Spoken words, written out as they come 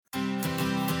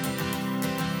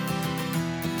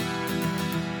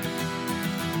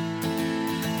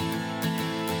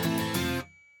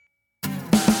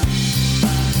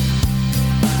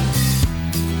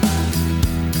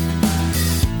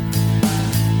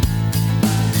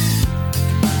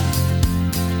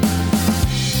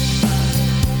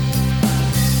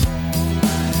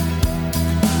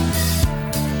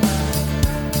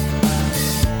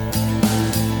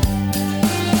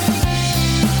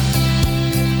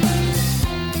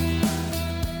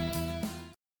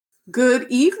Good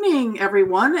evening,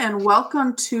 everyone, and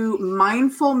welcome to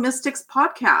Mindful Mystics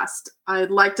Podcast.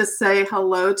 I'd like to say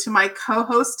hello to my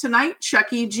co-host tonight,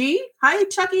 Chucky G. Hi,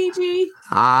 Chucky G.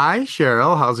 Hi,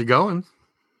 Cheryl. How's it going?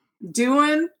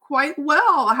 Doing quite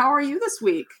well. How are you this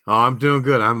week? Oh, I'm doing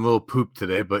good. I'm a little pooped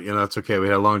today, but it's okay. We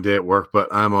had a long day at work, but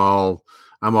I'm all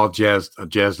jazzed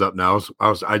up now.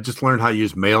 I just learned how to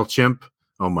use MailChimp.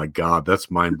 Oh my God, that's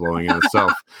mind blowing in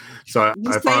itself. So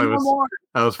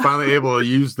I was finally able to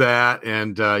use that,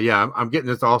 and I'm getting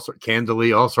this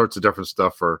Candly, all sorts of different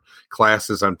stuff for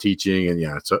classes I'm teaching,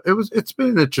 and so it's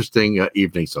been an interesting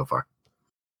evening so far.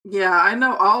 Yeah, I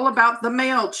know all about the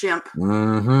MailChimp.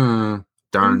 Mm-hmm.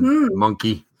 Darn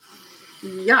monkey.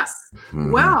 Yes.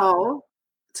 Mm-hmm. Well,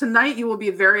 tonight you will be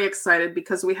very excited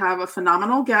because we have a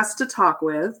phenomenal guest to talk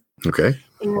with. Okay.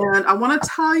 And I want to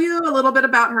tell you a little bit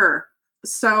about her.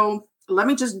 So let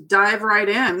me just dive right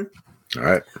in. All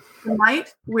right.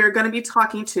 Tonight, we're going to be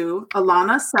talking to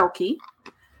Ilana Selke.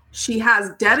 She has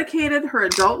dedicated her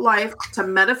adult life to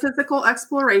metaphysical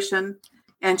exploration,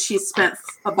 and she's spent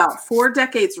about 4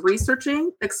 decades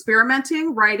researching,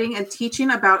 experimenting, writing, and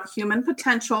teaching about human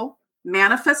potential,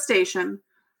 manifestation,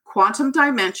 quantum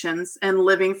dimensions, and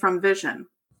living from vision.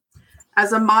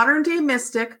 As a modern-day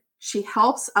mystic, she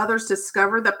helps others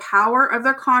discover the power of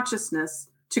their consciousness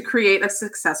to create a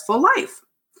successful life.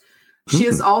 She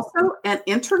is also an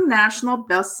international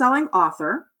best-selling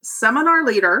author, seminar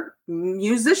leader,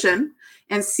 musician,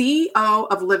 and CEO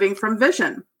of Living from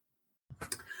Vision.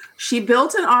 She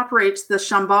built and operates the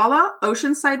Shambhala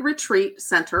Oceanside Retreat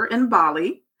Center in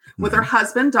Bali with her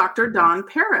husband, Dr. Don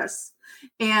Paris.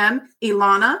 And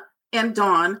Ilana and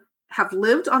Don have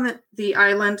lived on the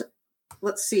island,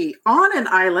 on an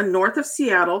island north of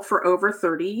Seattle for over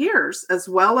 30 years, as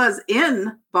well as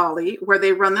in Bali, where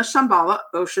they run the Shambhala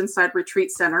Oceanside Retreat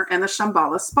Center and the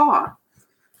Shambhala Spa.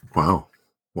 Wow.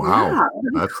 Yeah,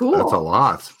 that's cool. That's a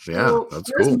lot. Yeah, so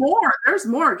that's cool. There's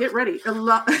more. Get ready.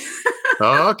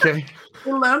 Okay.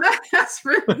 Ilona has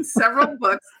written several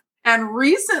books and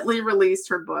recently released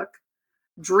her book,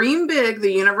 Dream Big,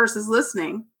 The Universe is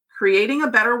Listening, Creating a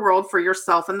Better World for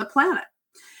Yourself and the Planet.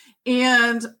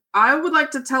 And I would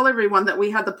like to tell everyone that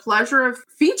we had the pleasure of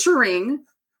featuring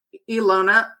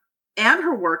Ilona and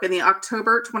her work in the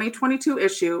October 2022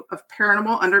 issue of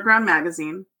Paranormal Underground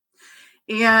magazine.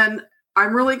 And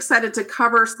I'm really excited to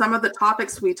cover some of the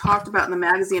topics we talked about in the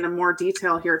magazine in more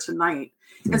detail here tonight.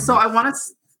 And so I want to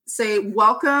say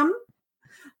welcome,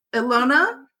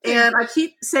 Ilona. And I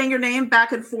keep saying your name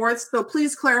back and forth, so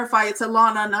please clarify it's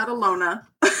Ilana, not Ilona.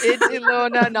 It's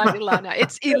Ilona, not Ilana.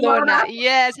 It's Ilona.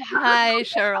 Yes. Hi,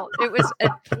 Cheryl. It was a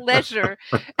pleasure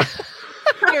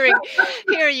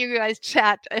hearing you guys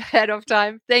chat ahead of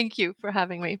time. Thank you for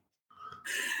having me.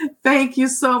 Thank you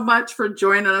so much for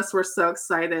joining us. We're so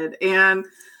excited. And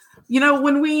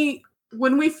when we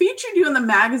featured you in the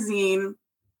magazine,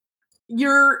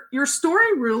 your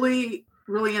story really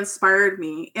inspired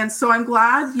me. And so I'm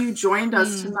glad you joined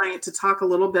us tonight to talk a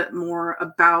little bit more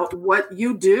about what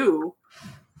you do.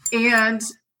 And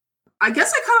I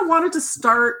guess I kind of wanted to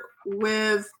start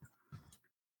with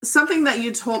something that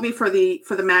you told me for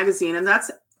the magazine. And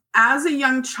that's, as a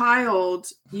young child,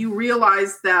 you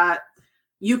realized that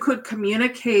you could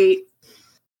communicate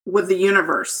with the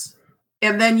universe.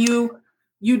 And then you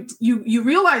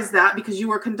realized that because you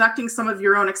were conducting some of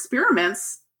your own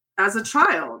experiments as a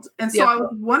child. And so I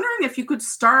was wondering if you could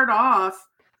start off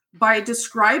by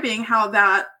describing how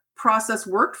that process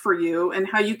worked for you and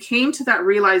how you came to that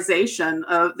realization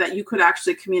of that you could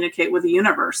actually communicate with the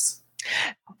universe.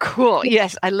 Cool.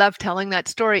 Yes, I love telling that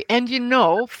story. And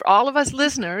for all of us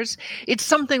listeners, it's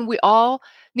something we all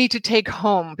need to take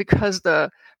home because the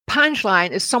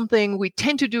punchline is something we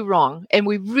tend to do wrong and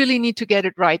we really need to get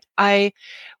it right. I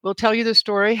will tell you the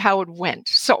story, how it went.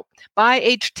 So by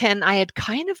age 10, I had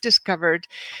kind of discovered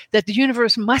that the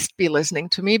universe must be listening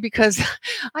to me because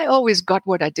I always got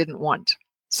what I didn't want.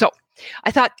 So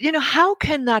I thought, how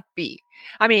can that be?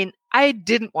 I mean, I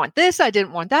didn't want this, I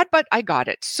didn't want that, but I got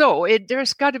it. So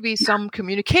there's got to be some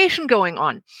communication going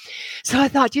on. So I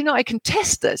thought, I can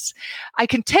test this. I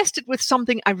can test it with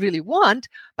something I really want,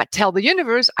 but tell the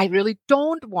universe I really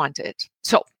don't want it.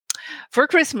 So for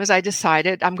Christmas, I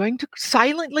decided I'm going to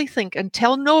silently think and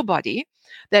tell nobody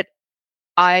that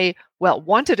I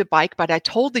wanted a bike, but I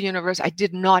told the universe I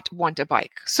did not want a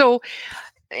bike. So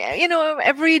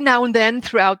every now and then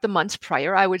throughout the months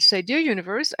prior, I would say, dear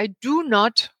universe, I do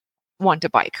not want a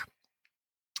bike.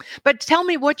 But tell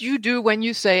me what you do when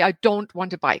you say, I don't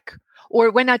want a bike.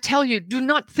 Or when I tell you, do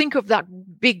not think of that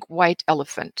big white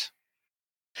elephant.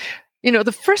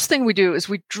 The first thing we do is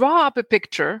we draw up a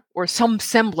picture or some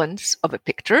semblance of a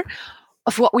picture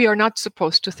of what we are not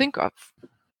supposed to think of.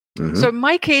 So in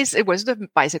my case, it was the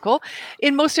bicycle.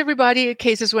 In most everybody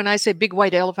cases, when I say big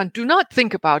white elephant, do not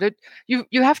think about it. You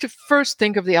have to first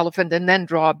think of the elephant and then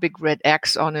draw a big red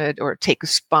X on it, or take a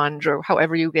sponge, or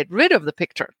however you get rid of the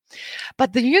picture.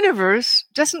 But the universe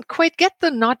doesn't quite get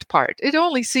the not part. It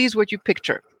only sees what you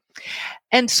picture.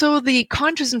 And so the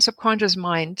conscious and subconscious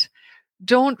mind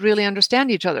don't really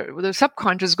understand each other. The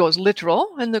subconscious goes literal,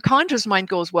 and the conscious mind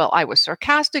goes, well, I was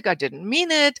sarcastic. I didn't mean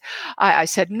it. I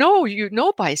said, no,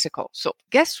 bicycle. So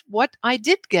guess what I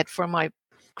did get for my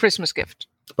Christmas gift?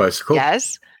 Bicycle.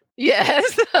 Yes.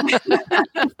 Yes.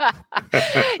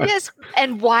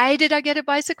 And why did I get a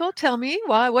bicycle? Tell me.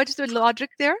 Why? What's the logic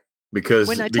there? Because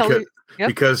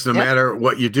no matter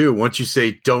what you do, once you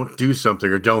say don't do something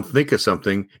or don't think of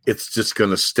something, it's just going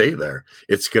to stay there.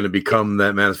 It's going to become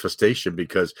that manifestation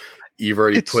because you've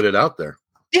already put it out there.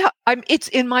 Yeah, it's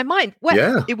in my mind.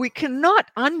 Well, we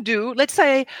cannot undo. Let's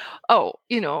say, I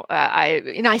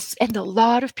and a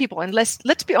lot of people. And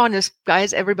let's be honest,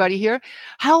 guys, everybody here.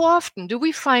 How often do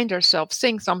we find ourselves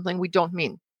saying something we don't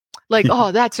mean? Like,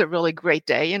 oh, that's a really great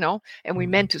day, and we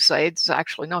meant to say it's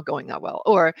actually not going that well.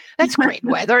 Or that's great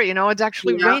weather, it's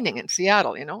actually raining in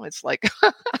Seattle, it's like,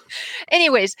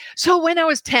 anyways. So when I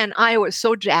was 10, I was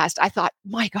so jazzed. I thought,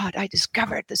 my God, I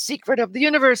discovered the secret of the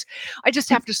universe. I just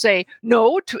have to say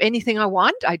no to anything I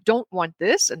want. I don't want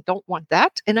this and don't want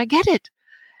that. And I get it.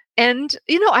 And,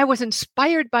 I was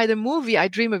inspired by the movie I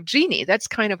Dream of Jeannie. That's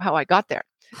kind of how I got there.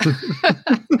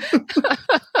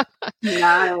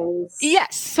 Nice.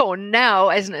 Yes. So now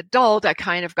as an adult, I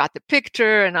kind of got the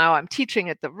picture, and now I'm teaching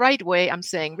it the right way. I'm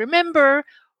saying, remember,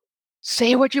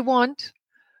 say what you want,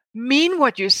 mean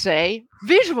what you say,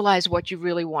 visualize what you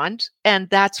really want. And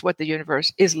that's what the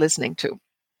universe is listening to.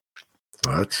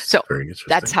 Well, that's very interesting.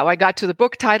 That's how I got to the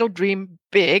book title, Dream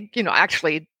Big.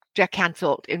 Actually, Jack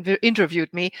Canfield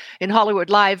interviewed me in Hollywood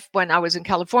Live when I was in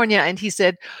California, and he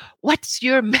said, what's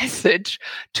your message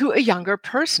to a younger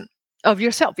person of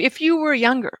yourself? If you were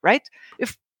younger, right?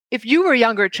 If you were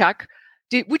younger, Chuck,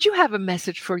 would you have a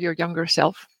message for your younger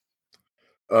self?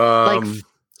 Like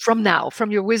from now,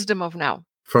 from your wisdom of now?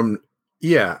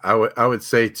 I would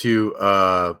say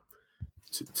to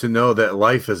know that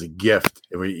life is a gift.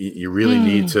 You really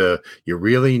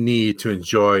need to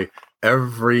enjoy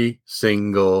every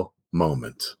single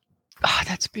moment. Oh,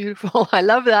 that's beautiful. I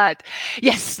love that.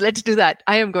 Yes, let's do that.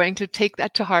 I am going to take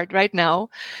that to heart right now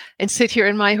and sit here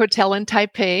in my hotel in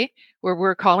Taipei, where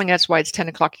we're calling. That's why it's 10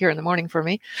 o'clock here in the morning for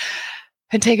me,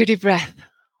 and take a deep breath.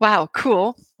 Wow,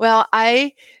 cool. Well,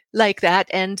 I like that.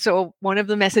 And so one of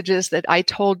the messages that I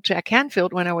told Jack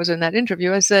Canfield when I was in that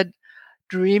interview, I said,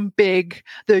 dream big.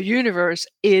 The universe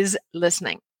is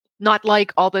listening. Not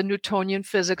like all the Newtonian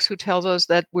physics who tells us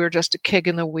that we're just a keg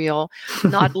in the wheel.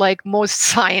 Not like most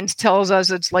science tells us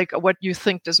it's like what you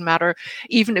think doesn't matter.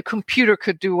 Even a computer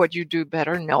could do what you do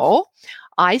better. No,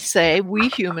 I say we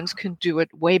humans can do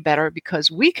it way better because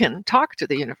we can talk to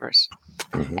the universe.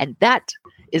 Mm-hmm. And that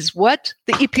is what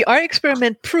the EPR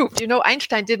experiment proved.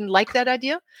 Einstein didn't like that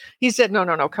idea. He said,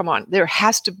 no, come on. There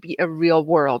has to be a real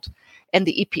world. And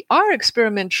the EPR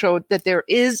experiment showed that there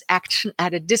is action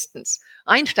at a distance.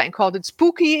 Einstein called it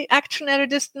spooky action at a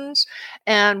distance.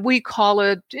 And we call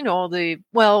it,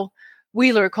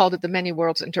 Wheeler called it the many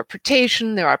worlds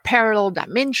interpretation. There are parallel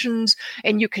dimensions,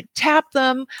 and you can tap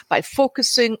them by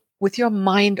focusing with your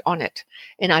mind on it.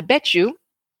 And I bet you,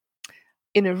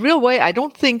 in a real way, I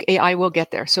don't think AI will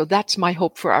get there. So that's my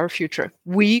hope for our future.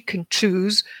 We can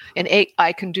choose, and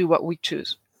AI can do what we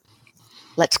choose.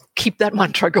 Let's keep that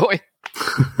mantra going.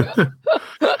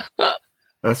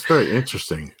 That's very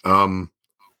interesting.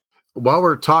 While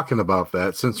we're talking about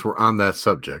that, since we're on that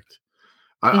subject,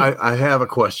 I have a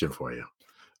question for you.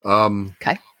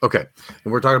 Okay.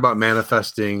 And we're talking about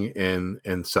manifesting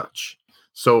and such.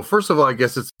 So first of all, I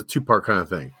guess it's a two-part kind of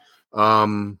thing.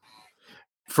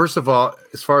 First of all,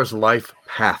 as far as life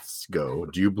paths go,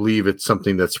 do you believe it's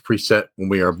something that's preset when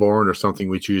we are born or something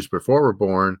we choose before we're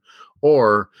born?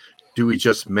 Or do we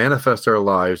just manifest our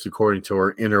lives according to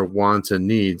our inner wants and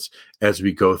needs as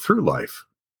we go through life?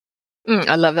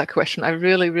 I love that question. I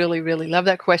really, really, really love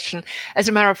that question. As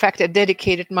a matter of fact, I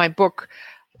dedicated my book,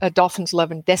 Dolphins,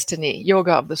 Love, and Destiny,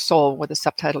 Yoga of the Soul, with the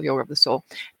subtitle Yoga of the Soul,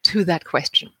 to that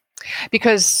question.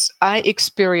 Because I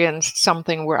experienced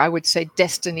something where I would say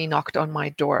destiny knocked on my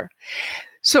door.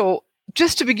 So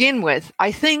just to begin with,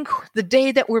 I think the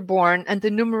day that we're born and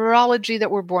the numerology that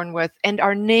we're born with and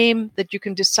our name that you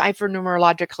can decipher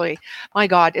numerologically, my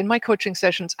God, in my coaching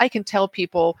sessions, I can tell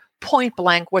people point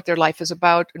blank what their life is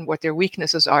about and what their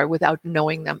weaknesses are without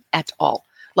knowing them at all.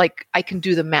 Like I can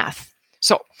do the math.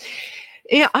 So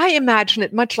I imagine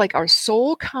it much like our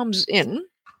soul comes in,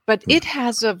 but it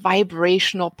has a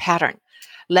vibrational pattern.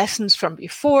 Lessons from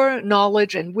before,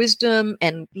 knowledge and wisdom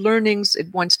and learnings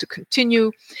it wants to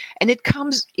continue. And it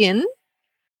comes in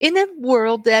a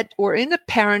world that, or in a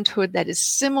parenthood that is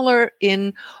similar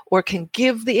in, or can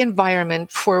give the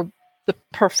environment for the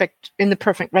perfect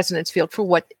resonance field for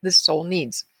what the soul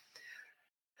needs.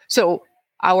 So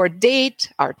our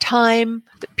date, our time,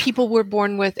 the people we're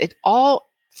born with, it all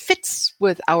fits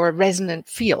with our resonant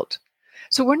field.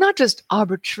 So we're not just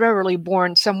arbitrarily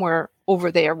born somewhere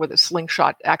over there with a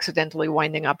slingshot accidentally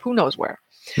winding up who knows where.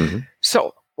 Mm-hmm.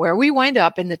 So where we wind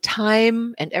up in the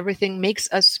time and everything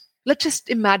makes us, let's just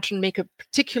imagine, make a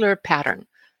particular pattern,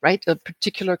 right? A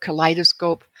particular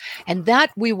kaleidoscope, and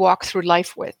that we walk through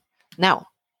life with. Now,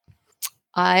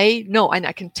 I know, and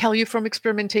I can tell you from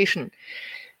experimentation,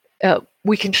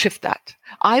 we can shift that.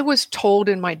 I was told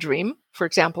in my dream, for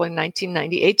example, in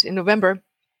 1998, in November,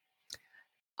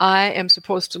 I am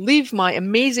supposed to leave my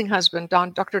amazing husband,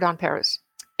 Dr. Don Paris,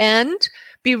 and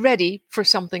be ready for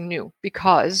something new,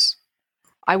 because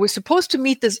I was supposed to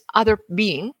meet this other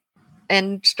being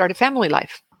and start a family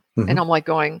life. Mm-hmm. And I'm like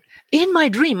going, in my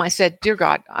dream, I said, dear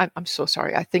God, I'm so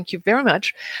sorry. I thank you very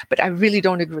much, but I really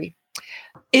don't agree.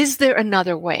 Is there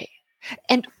another way?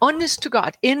 And honest to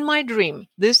God, in my dream,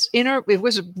 it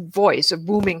was a voice, a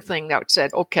booming thing that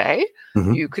said, okay,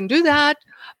 mm-hmm. you can do that,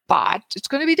 but it's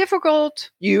going to be difficult.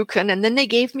 You can. And then they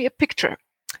gave me a picture.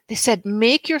 They said,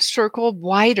 make your circle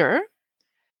wider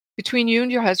between you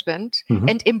and your husband, mm-hmm.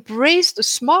 and embrace the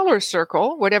smaller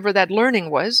circle, whatever that learning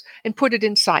was, and put it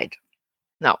inside.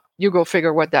 Now, you go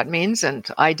figure what that means. And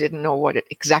I didn't know what it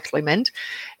exactly meant.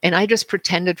 And I just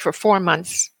pretended for 4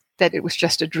 months that it was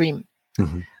just a dream.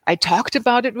 Mm-hmm. I talked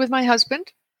about it with my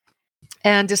husband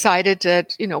and decided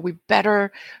that, we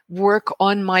better work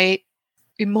on my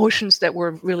emotions that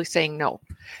were really saying no.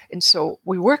 And so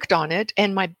we worked on it.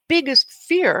 And my biggest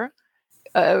fear,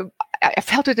 I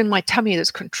felt it in my tummy,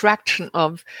 this contraction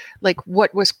of like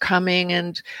what was coming.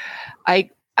 And I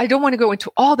don't want to go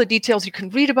into all the details. You can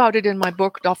read about it in my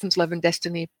book, Dolphins, Love, and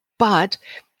Destiny. But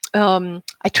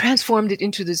I transformed it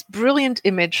into this brilliant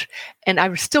image, and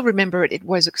I still remember it. It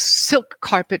was a silk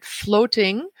carpet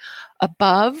floating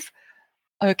above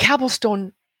a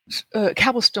cobblestone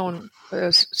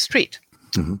street.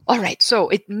 Mm-hmm. All right, so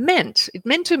it meant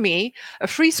to me a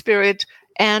free spirit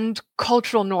and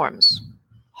cultural norms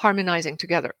harmonizing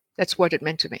together. That's what it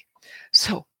meant to me.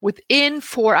 So within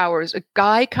 4 hours, a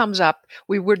guy comes up.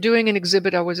 We were doing an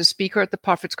exhibit. I was a speaker at the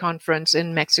Prophets Conference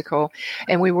in Mexico,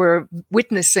 and we were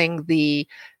witnessing the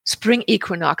spring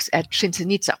equinox at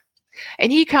Chichén Itzá.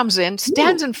 And he comes in,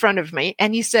 stands in front of me,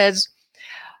 and he says,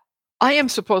 I am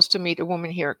supposed to meet a woman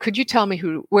here. Could you tell me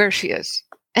where she is?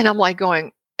 And I'm like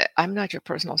going, I'm not your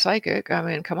personal psychic. I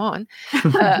mean, come on.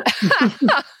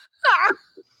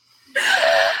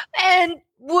 And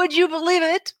would you believe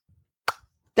it?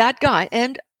 That guy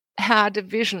had a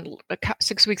vision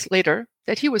 6 weeks later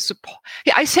that he was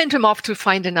I sent him off to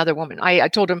find another woman. I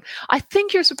told him, I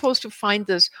think you're supposed to find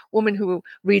this woman who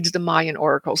reads the Mayan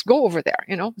oracles. Go over there.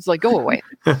 It's like, go away.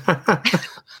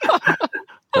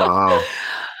 Wow.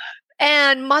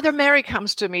 And Mother Mary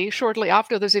comes to me shortly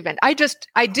after this event. I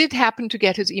did happen to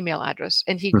get his email address,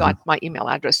 and he mm-hmm. got my email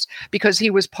address because he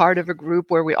was part of a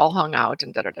group where we all hung out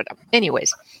and da-da-da-da.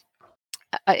 Anyways,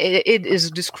 it is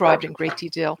described in great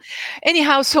detail.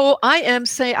 Anyhow, so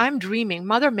I'm dreaming.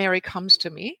 Mother Mary comes to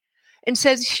me and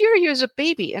says, here is a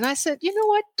baby. And I said, you know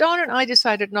what? Don and I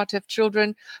decided not to have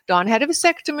children. Don had a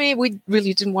vasectomy. We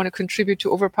really didn't want to contribute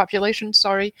to overpopulation.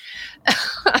 Sorry.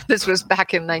 This was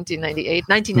back in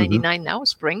 1999 mm-hmm. now,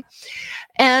 spring.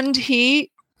 And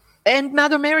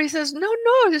Mother Mary says, no,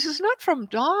 this is not from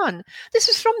Don. This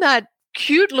is from that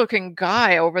cute looking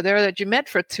guy over there that you met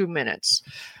for 2 minutes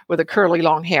with a curly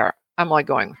long hair. I'm like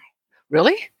going,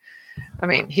 really? I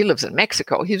mean, he lives in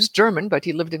Mexico. He was German, but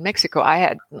he lived in Mexico. I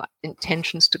had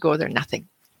intentions to go there, nothing.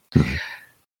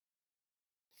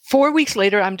 4 weeks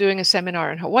later, I'm doing a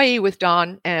seminar in Hawaii with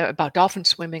Don about dolphin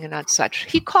swimming and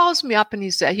such. He calls me up and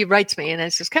he writes me and he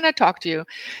says, can I talk to you?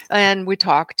 And we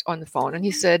talked on the phone. And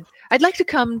he said, I'd like to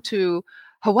come to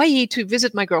Hawaii to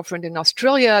visit my girlfriend in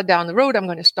Australia down the road. I'm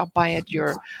going to stop by at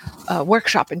your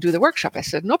workshop and do the workshop. I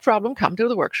said, no problem. Come to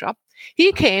the workshop.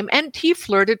 He came and he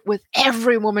flirted with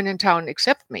every woman in town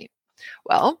except me.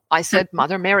 Well, I said,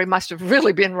 Mother Mary must have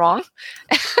really been wrong.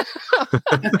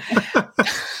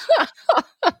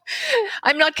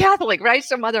 I'm not Catholic, right?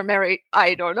 So Mother Mary,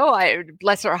 I don't know.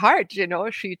 Bless her heart,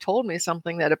 she told me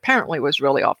something that apparently was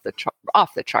really off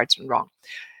the charts and wrong.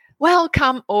 Well,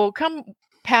 come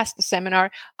past the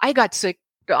seminar. I got sick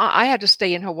I had to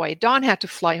stay in Hawaii. Don had to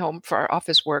fly home for our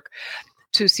office work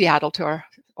to Seattle, to our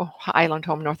island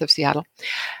home north of Seattle.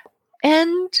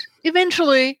 And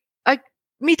eventually I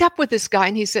meet up with this guy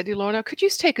and he said, Ilona, could you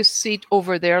take a seat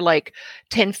over there, like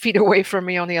 10 feet away from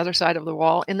me on the other side of the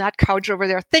wall in that couch over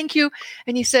there? Thank you.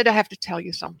 And he said, I have to tell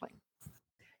you something.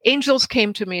 Angels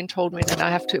came to me and told me that I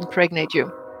have to impregnate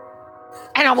you.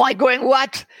 And I'm like going,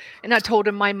 what? And I told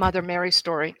him my Mother Mary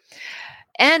story.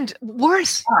 And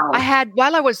worse, Wow. I had,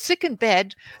 while I was sick in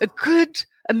bed, a good,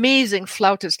 amazing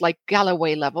flautist like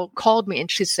Galloway level called me and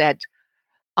she said,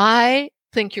 I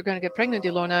think you're going to get pregnant,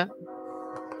 Ilona.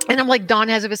 And I'm like, Don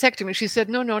has a vasectomy. She said,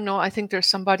 no, I think there's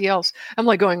somebody else. I'm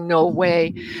like going, no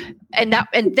way. And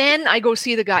then I go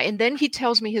see the guy and then he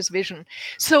tells me his vision.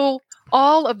 So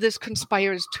all of this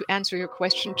conspires to answer your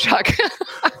question, Chuck.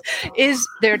 Is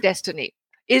their destiny?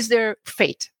 Is their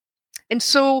fate? And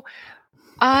so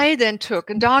I then took,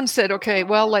 and Don said, okay,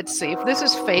 well, let's see. If this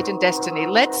is fate and destiny,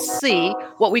 let's see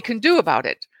what we can do about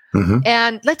it. Mm-hmm.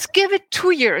 And let's give it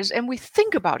 2 years and we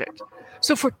think about it.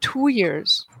 So for 2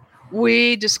 years,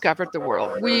 we discovered the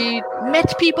world. We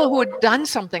met people who had done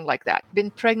something like that,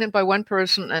 been pregnant by one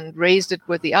person and raised it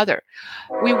with the other.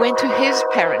 We went to his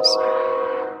parents.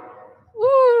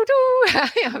 Woo, doo.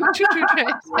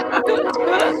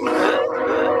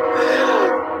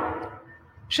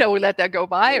 Shall we let that go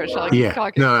by or shall I keep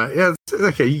talking? No, it's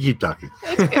okay. You keep talking.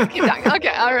 Keep talking.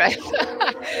 Okay, all right.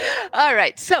 All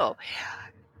right. So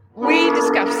we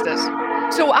discussed this.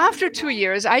 So after 2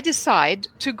 years, I decide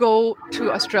to go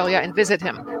to Australia and visit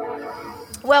him.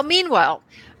 Well, meanwhile,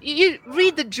 you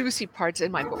read the juicy parts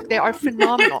in my book. They are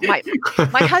phenomenal. My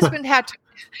husband had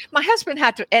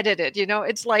to edit it.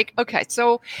 It's like, okay,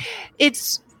 so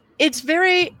it's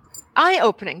very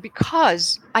eye-opening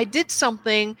because I did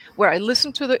something where I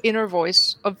listened to the inner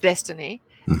voice of destiny.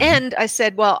 And I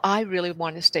said, well, I really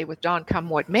want to stay with Don come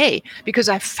what may, because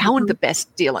I found the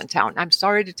best deal in town. I'm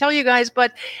sorry to tell you guys,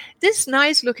 but this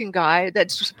nice looking guy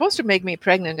that's supposed to make me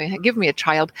pregnant and give me a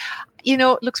child,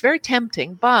 looks very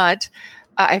tempting, but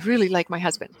I really like my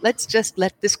husband. Let's just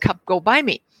let this cup go by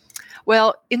me.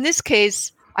 Well, in this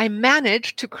case, I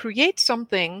managed to create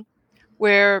something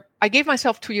where I gave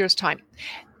myself 2 years' time.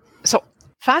 So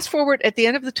fast forward, at the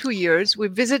end of the 2 years, we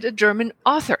visit a German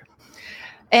author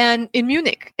and in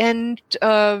Munich. And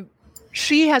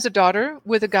she has a daughter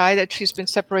with a guy that she's been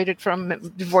separated from,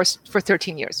 divorced for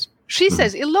 13 years. She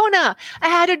says, Ilona, I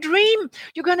had a dream.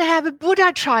 You're going to have a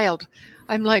Buddha child.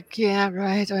 I'm like, yeah,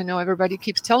 right. I know everybody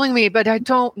keeps telling me, but I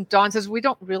don't. And Don says, we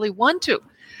don't really want to.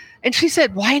 And she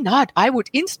said, why not? I would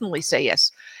instantly say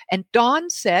yes. And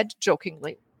Don said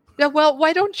jokingly, yeah, well,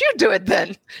 why don't you do it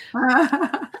then?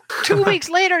 2 weeks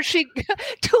later, she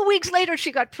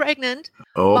got pregnant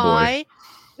by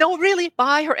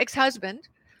her ex-husband.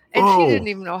 And she didn't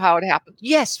even know how it happened.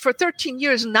 Yes, for 13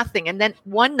 years, nothing. And then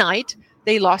one night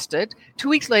they lost it. 2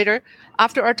 weeks later,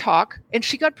 after our talk, and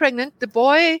she got pregnant. The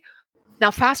boy,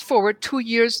 now fast forward 2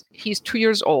 years, he's 2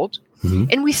 years old. Mm-hmm.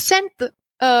 And we sent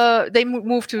they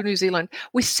moved to New Zealand.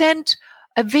 We sent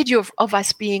a video of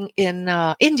us being in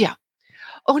India.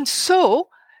 Oh, and so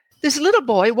this little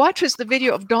boy watches the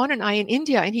video of Dawn and I in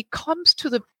India, and he comes to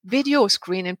the video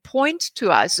screen and points to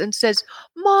us and says,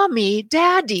 Mommy,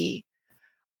 Daddy.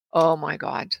 Oh, my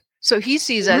God. So he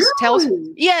sees us,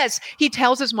 he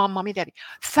tells his mom, Mommy, Daddy.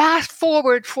 Fast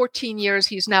forward 14 years.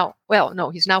 He's now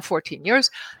 14 years.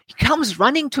 He comes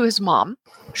running to his mom,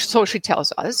 so she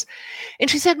tells us. And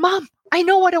she said, Mom, I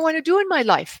know what I want to do in my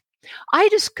life. I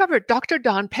discovered Dr.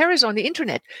 Don Perez on the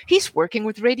internet. He's working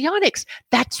with radionics.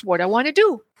 That's what I want to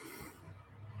do.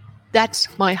 That's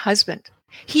my husband.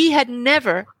 He had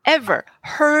never, ever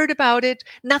heard about it.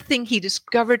 Nothing. He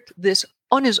discovered this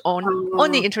on his own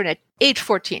on the internet, age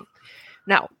 14.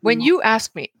 Now, when you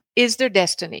ask me, is there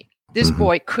destiny? This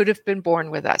boy could have been born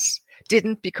with us.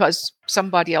 Didn't, because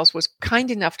somebody else was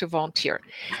kind enough to volunteer.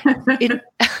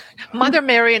 Mother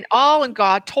Mary and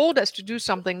God told us to do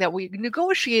something that we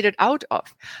negotiated out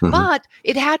of, but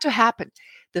it had to happen.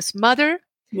 This mother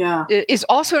is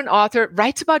also an author,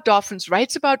 writes about dolphins,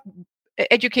 writes about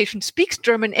education, speaks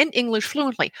German and English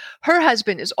fluently. Her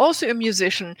husband is also a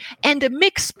musician, and a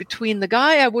mix between the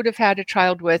guy I would have had a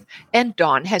child with and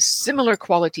Don has similar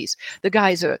qualities. The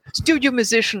guy is a studio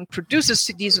musician, produces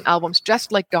CDs and albums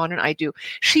just like Don and I do.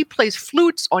 She plays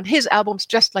flutes on his albums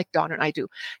just like Don and I do.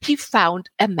 He found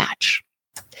a match.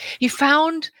 He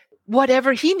found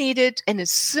whatever he needed and a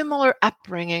similar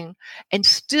upbringing, and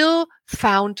still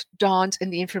found Don's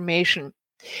and the information.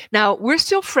 Now, we're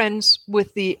still friends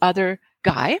with the other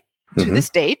guy, to this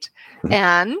date.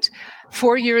 And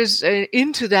 4 years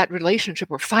into that relationship,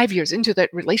 or 5 years into that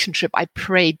relationship, I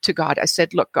prayed to God. I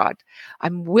said, look, God,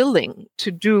 I'm willing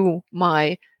to do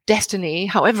my destiny.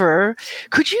 However,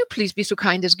 could you please be so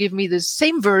kind as give me the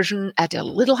same version at a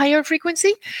little higher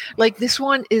frequency? Like, this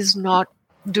one is not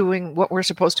doing what we're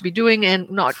supposed to be doing, and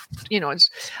not, it's,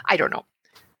 I don't know.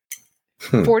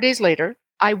 4 days later,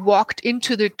 I walked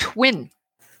into the twin,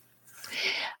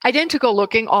 identical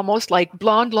looking, almost like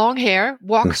blonde, long hair,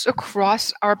 walks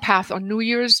across our path on New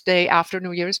Year's Day, after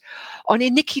New Year's, on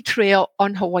Iniki Trail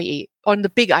on Hawaii, on the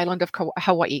big island of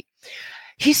Hawaii.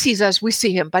 He sees us, we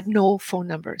see him, but no phone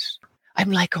numbers.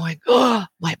 I'm like going, oh,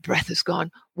 my breath is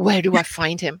gone. Where do I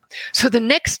find him? So the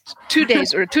next 2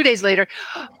 days, or 2 days later,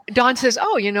 Don says,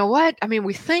 oh, you know what? I mean,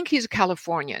 we think he's a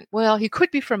Californian. Well, he could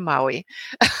be from Maui.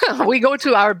 We go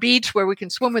to our beach where we can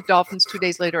swim with dolphins. 2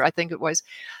 days later, I think it was.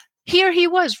 Here he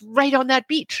was, right on that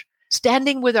beach,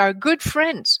 standing with our good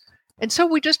friends. And so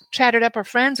we just chatted up our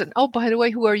friends. And, oh, by the way,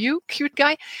 who are you? Cute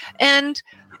guy. And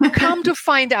come to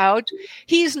find out,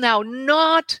 he's now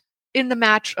not in the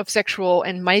match of sexual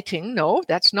and mating. No,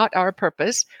 that's not our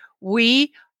purpose.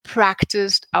 We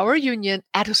practiced our union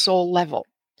at a soul level,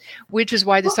 which is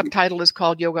why the subtitle is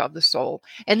called Yoga of the Soul.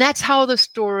 And that's how the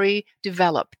story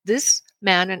developed. This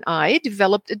man and I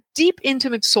developed a deep,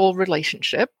 intimate soul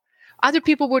relationship. Other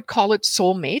people would call it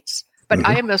soulmates, but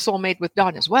I am a soulmate with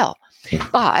Don as well.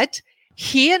 But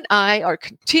he and I are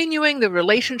continuing the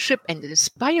relationship and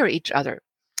inspire each other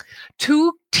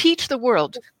to teach the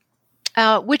world,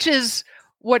 which is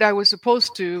what I was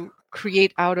supposed to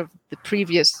create out of the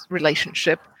previous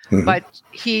relationship. But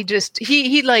he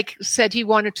like said he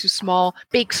wanted to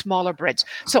bake smaller breads.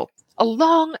 So a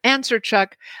long answer,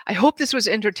 Chuck. I hope this was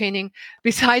entertaining.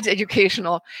 Besides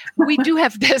educational, we do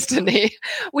have destiny.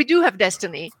 We do have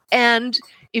destiny. And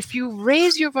if you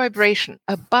raise your vibration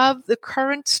above the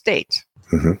current state,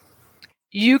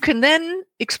 you can then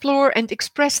explore and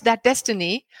express that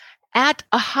destiny at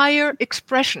a higher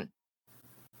expression.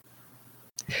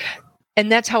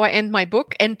 And that's how I end my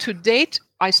book. And to date,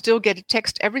 I still get a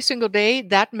text every single day.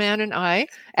 That man and I,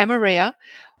 Amareya,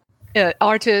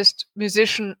 artist,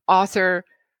 musician, author,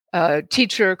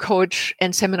 teacher, coach,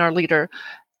 and seminar leader,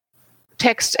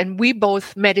 texts, and we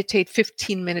both meditate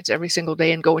 15 minutes every single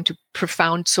day and go into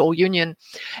profound soul union.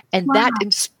 And that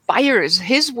inspires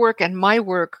his work and my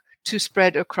work to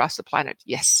spread across the planet.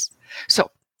 Yes. So,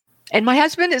 and my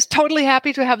husband is totally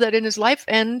happy to have that in his life,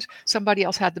 and somebody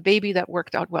else had the baby. That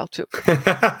worked out well too.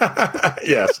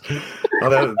 Yes.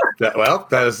 Well,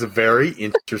 that is a very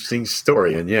interesting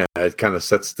story, and yeah, it kind of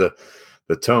sets the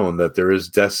tone that there is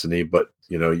destiny, but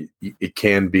it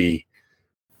can be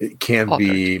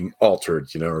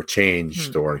altered, or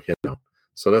changed, or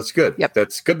So that's good. Yep.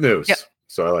 That's good news. Yep.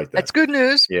 So I like that. That's good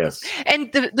news. Yes.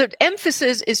 And the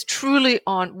emphasis is truly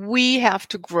on we have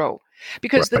to grow.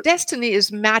 Because the destiny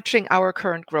is matching our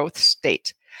current growth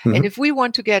state. And if we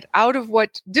want to get out of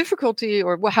what difficulty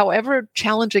or however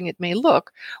challenging it may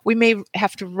look, we may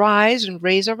have to rise and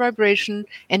raise our vibration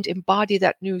and embody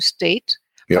that new state.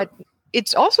 But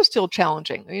it's also still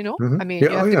challenging, I mean, you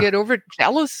have to get over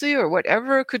jealousy or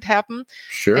whatever could happen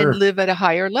and live at a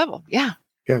higher level. Yeah.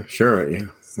 Yeah, sure. Yeah.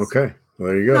 Okay. Well,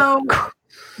 there you go. So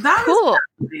that is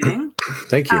fascinating.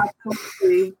 Thank you.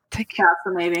 Absolutely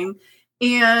fascinating.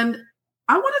 And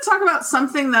I want to talk about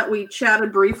something that we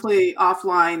chatted briefly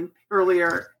offline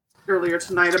earlier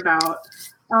tonight about.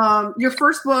 Your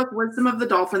first book, Wisdom of the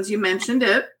Dolphins, you mentioned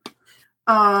it,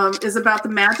 is about the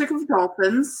magic of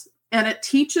dolphins, and it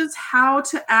teaches how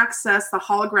to access the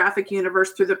holographic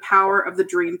universe through the power of the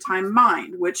Dreamtime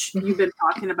mind, which you've been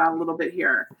talking about a little bit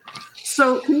here.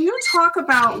 So can you talk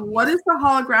about what is the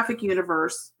holographic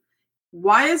universe?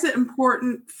 Why is it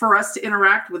important for us to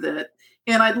interact with it?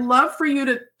 And I'd love for you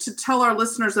to tell our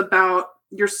listeners about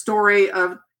your story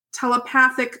of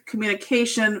telepathic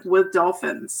communication with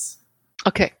dolphins.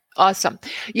 Okay, awesome.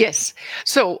 Yes.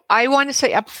 So I want to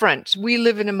say up front, we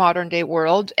live in a modern day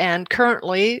world, and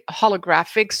currently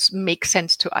holographics make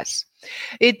sense to us.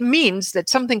 It means that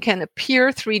something can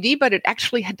appear 3D, but it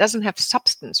actually doesn't have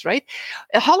substance, right?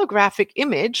 A holographic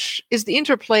image is the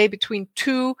interplay between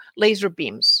two laser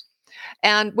beams.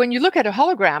 And when you look at a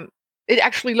hologram, it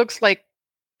actually looks like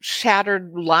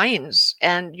shattered lines,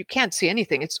 and you can't see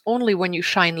anything. It's only when you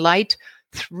shine light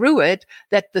through it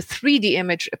that the 3D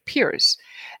image appears.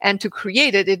 And to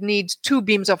create it, it needs two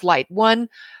beams of light, one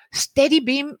steady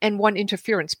beam and one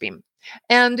interference beam.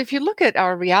 And if you look at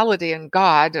our reality and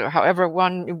God, or however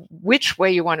which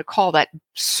way you want to call that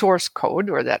source code,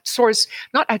 or that source,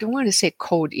 I don't want to say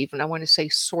code even, I want to say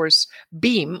source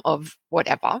beam of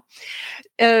whatever,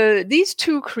 these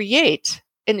two create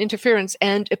an interference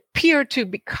and appear to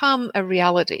become a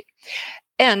reality.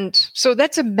 And so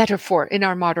that's a metaphor in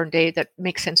our modern day that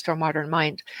makes sense to our modern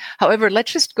mind. However,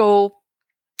 let's just go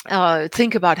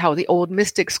think about how the old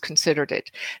mystics considered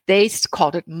it. They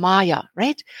called it Maya,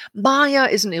 right? Maya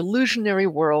is an illusionary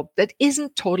world that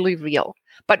isn't totally real.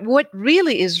 But what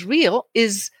really is real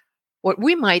is what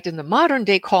we might in the modern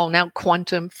day call now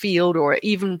quantum field, or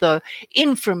even the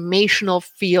informational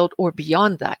field, or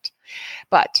beyond that.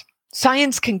 But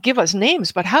science can give us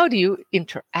names, but how do you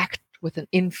interact with an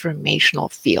informational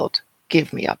field?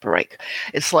 Give me a break.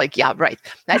 It's like, yeah, right.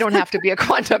 I don't have to be a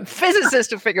quantum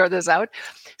physicist to figure this out.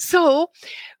 So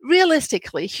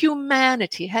realistically,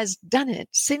 humanity has done it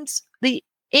since the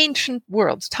ancient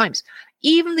world's times.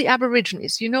 Even the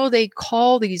Aborigines, they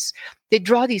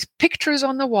draw these pictures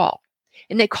on the wall,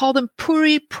 and they call them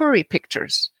puri-puri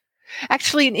pictures.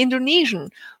 Actually, in Indonesian,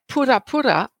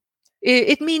 pura-pura,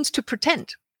 it means to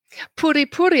pretend.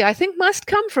 Puri-puri, I think, must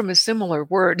come from a similar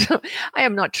word. I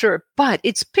am not sure, but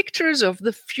it's pictures of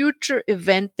the future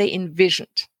event they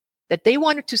envisioned, that they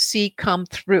wanted to see come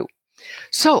through.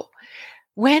 So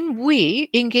when we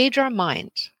engage our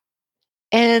mind,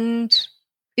 and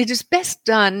it is best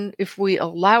done if we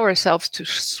allow ourselves to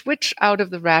switch out of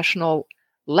the rational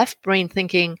left brain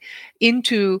thinking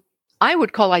into, I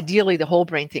would call ideally the whole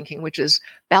brain thinking, which is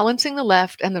balancing the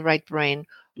left and the right brain,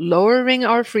 lowering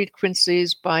our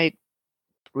frequencies by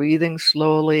breathing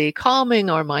slowly, calming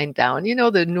our mind down,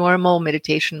 the normal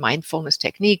meditation mindfulness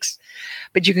techniques,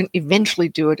 but you can eventually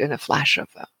do it in a flash of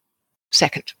a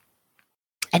second.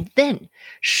 And then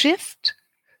shift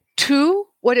to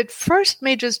what at first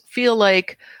may just feel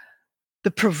like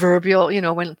the proverbial,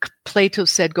 when Plato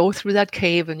said, go through that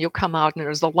cave and you'll come out and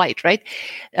there's the light, right?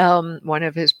 One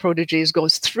of his proteges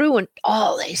goes through and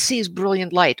all they see is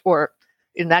brilliant light. Or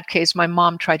in that case, my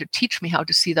mom tried to teach me how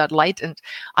to see that light. And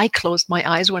I closed my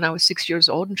eyes when I was 6 years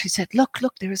old. And she said, look,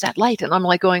 there's that light. And I'm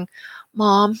like going,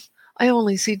 Mom, I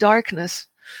only see darkness.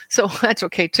 So that's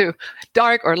okay too.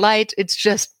 Dark or light, it's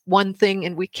just one thing,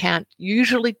 and we can't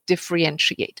usually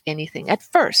differentiate anything at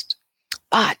first.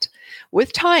 But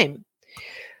with time,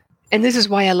 and this is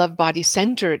why I love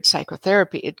body-centered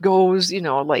psychotherapy. It goes,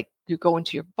 like you go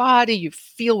into your body, you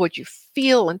feel what you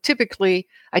feel. And typically,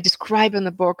 I describe in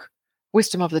the book,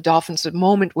 Wisdom of the Dolphins, a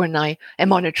moment when I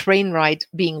am on a train ride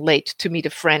being late to meet a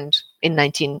friend in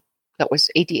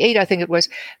 1988, I think it was.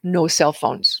 No cell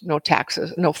phones, no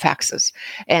taxes, no faxes.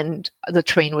 And the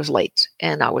train was late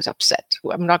and I was upset.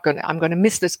 I'm going to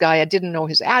miss this guy. I didn't know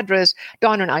his address.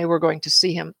 Dawn and I were going to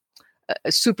see him,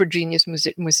 a super genius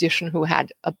musician who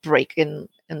had a break in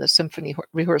the symphony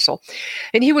rehearsal.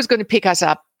 And he was going to pick us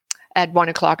up at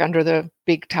 1:00 under the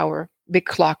big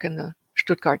clock in the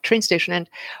Stuttgart train station. And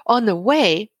on the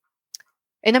way,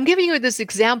 and I'm giving you this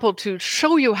example to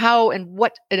show you how and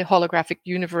what a holographic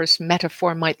universe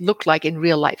metaphor might look like in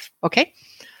real life. Okay?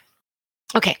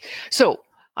 Okay. So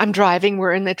I'm driving,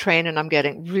 we're in the train, and I'm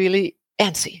getting really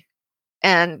antsy.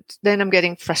 And then I'm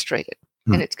getting frustrated.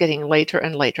 And it's getting later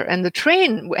and later. And the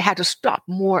train had to stop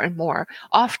more and more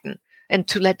often and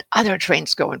to let other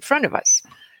trains go in front of us.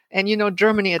 And,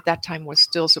 Germany at that time was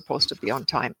still supposed to be on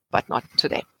time, but not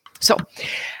today. So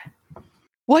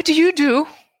what do you do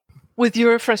with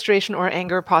your frustration or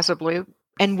anger possibly?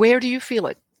 And where do you feel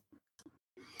it?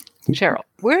 Cheryl,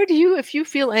 if you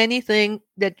feel anything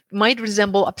that might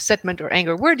resemble upsetment or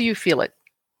anger, where do you feel it?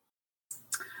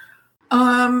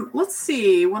 Let's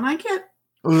see. When I get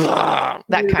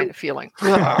that kind of feeling.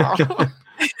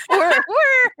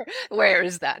 Where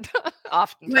is that?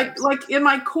 Often, like in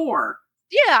my core.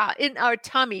 Yeah, in our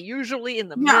tummy, usually in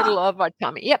the middle of our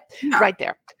tummy. Yep, right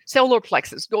there. Solar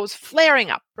plexus goes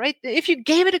flaring up, right? If you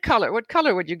gave it a color, what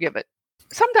color would you give it?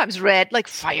 Sometimes red, like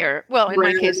fire. Well, in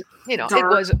my case, dark, it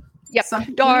was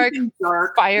dark,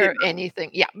 fire,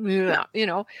 anything. Yeah,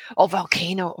 a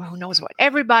volcano, who knows what.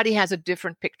 Everybody has a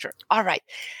different picture. All right,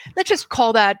 let's just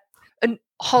call that a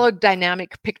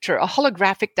holodynamic picture, a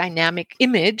holographic dynamic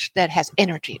image that has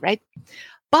energy, right?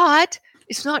 But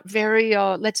it's not very,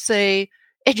 let's say,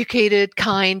 educated,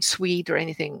 kind, sweet, or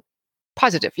anything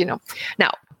positive,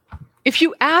 Now, if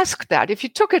you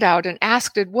took it out and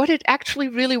asked it what it actually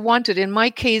really wanted, in my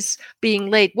case,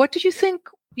 being late, what do you think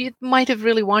it might have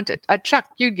really wanted? Chuck,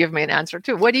 you give me an answer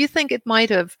too. What do you think it might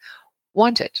have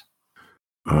wanted?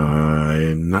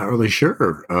 I'm not really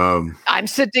sure. I'm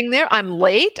sitting there. I'm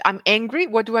late. I'm angry.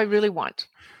 What do I really want?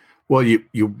 Well, you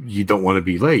don't want to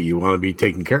be late. You want to be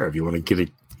taken care of. You want to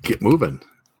get moving.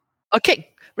 Okay.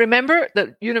 Remember,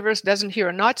 the universe doesn't hear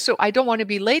a not, so I don't want to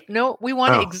be late. No, we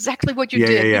want exactly what you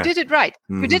did. Yeah. You did it right.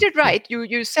 Mm-hmm. You did it right.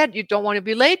 You said you don't want to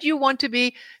be late. You want to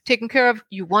be taken care of.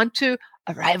 You want to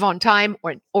arrive on time,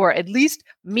 or at least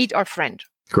meet our friend.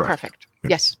 Correct. Perfect.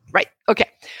 Yes, right. Okay.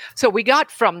 So we got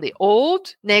from the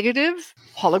old negative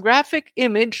holographic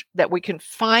image that we can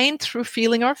find through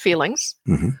feeling our feelings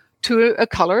to a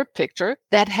color picture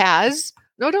that has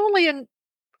not only an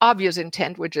obvious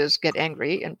intent, which is get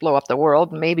angry and blow up the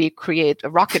world, maybe create a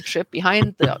rocket ship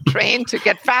behind the train to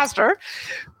get faster,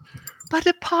 but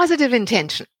a positive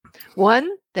intention, one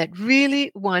that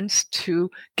really wants to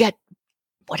get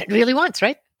what it really wants,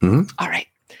 right? All right.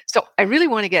 So I really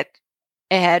want to get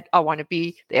ahead. I want to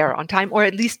be there on time, or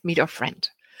at least meet a friend.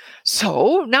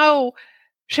 So now,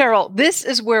 Cheryl, this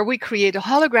is where we create a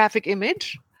holographic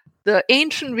image. The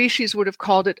ancient rishis would have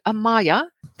called it a Maya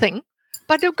thing,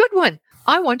 but a good one.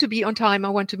 I want to be on time. I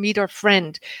want to meet our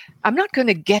friend. I'm not going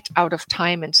to get out of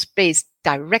time and space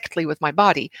directly with my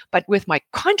body, but with my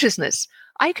consciousness,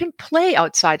 I can play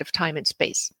outside of time and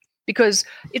space because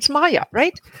it's Maya,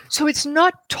 right? So it's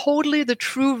not totally the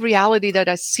true reality that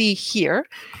I see here.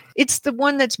 It's the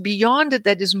one that's beyond it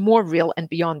that is more real, and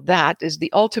beyond that is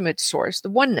the ultimate source, the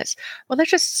oneness. Well,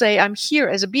 let's just say I'm here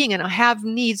as a being and I have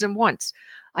needs and wants.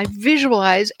 I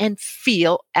visualize and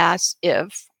feel as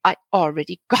if I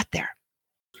already got there.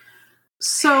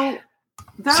 So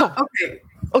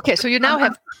okay. So you now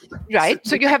have, right?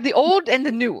 So you have the old and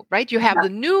the new, right? You have the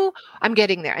new, I'm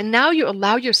getting there. And now you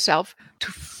allow yourself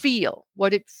to feel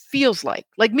what it feels like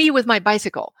me with my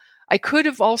bicycle. I could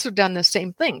have also done the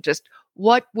same thing. Just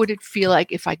what would it feel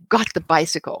like if I got the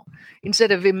bicycle?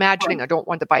 Instead of imagining I don't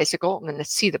want the bicycle and then to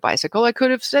see the bicycle, I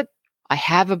could have said, I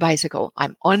have a bicycle.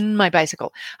 I'm on my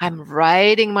bicycle. I'm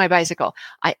riding my bicycle.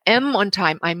 I am on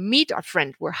time. I meet our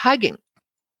friend. We're hugging.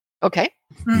 Okay.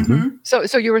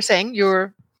 So you were saying you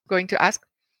were going to ask?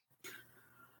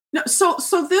 No,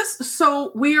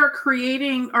 so we are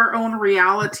creating our own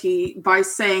reality by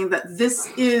saying that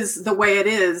this is the way it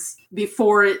is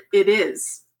before it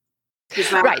is. Is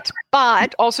that right?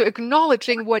 But also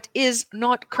acknowledging what is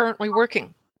not currently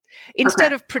working,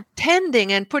 instead of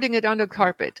pretending and putting it under the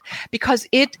carpet, because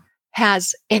it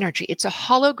has energy. It's a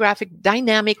holographic,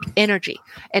 dynamic energy.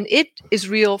 And it is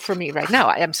real for me right now.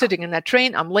 I am sitting in that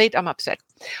train. I'm late. I'm upset.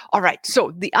 All right.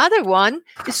 So the other one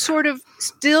is sort of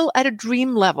still at a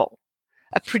dream level,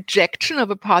 a projection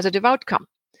of a positive outcome.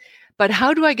 But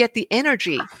how do I get the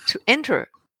energy to enter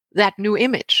that new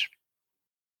image?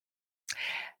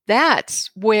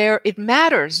 That's where it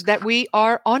matters that we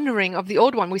are honoring of the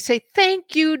old one. We say,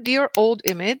 thank you, dear old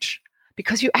image,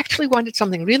 because you actually wanted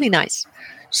something really nice.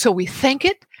 So we thank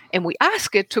it and we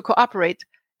ask it to cooperate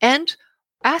and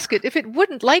ask it if it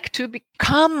wouldn't like to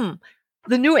become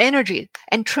the new energy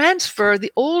and transfer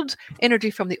the old energy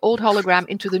from the old hologram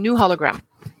into the new hologram.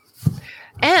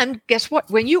 And guess what?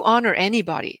 When you honor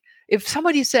anybody, if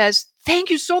somebody says, thank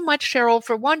you so much, Cheryl,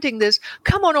 for wanting this,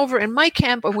 come on over in my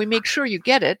camp and we make sure you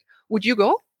get it, would you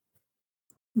go?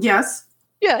 Yes.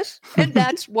 Yes. And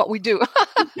that's what we do.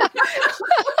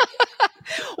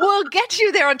 We'll get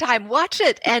you there on time. Watch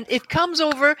it. And it comes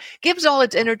over, gives all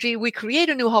its energy. We create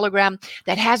a new hologram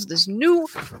that has this new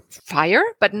fire,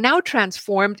 but now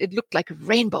transformed. It looked like a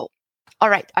rainbow. All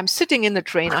right. I'm sitting in the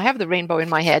train. I have the rainbow in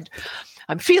my head.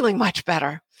 I'm feeling much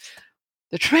better.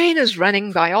 The train is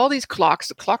running by all these clocks.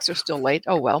 The clocks are still late.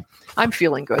 Oh, well, I'm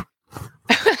feeling good.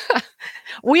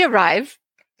 We arrive.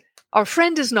 Our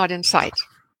friend is not in sight.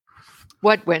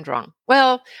 What went wrong?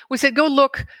 Well, we said, go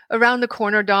look around the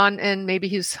corner, Don, and maybe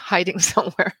he's hiding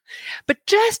somewhere. But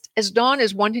just as Don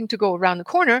is wanting to go around the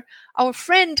corner, our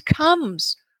friend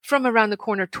comes from around the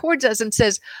corner towards us and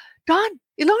says, Don,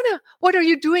 Ilona, what are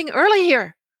you doing early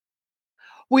here?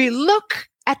 We look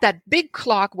at that big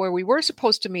clock where we were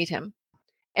supposed to meet him,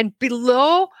 and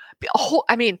below,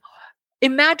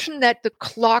 imagine that the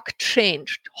clock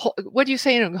changed. What do you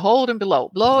say? Hold and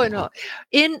below. Blow and hold.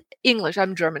 In English,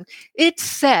 I'm German. It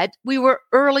said we were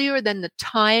earlier than the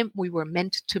time we were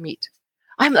meant to meet.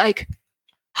 I'm like,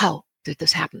 how did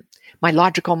this happen? My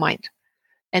logical mind.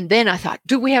 And then I thought,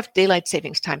 do we have daylight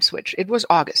savings time switch? It was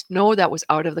August. No, that was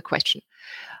out of the question.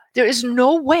 There is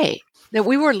no way that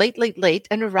we were late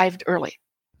and arrived early.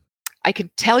 I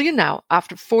can tell you now,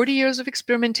 after 40 years of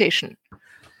experimentation,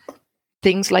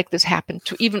 things like this happened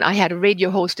to even, I had a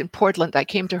radio host in Portland. I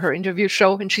came to her interview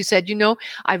show and she said,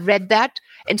 I read that.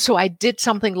 And so I did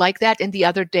something like that. And the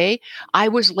other day I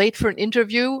was late for an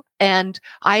interview and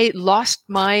I lost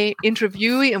my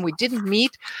interviewee and we didn't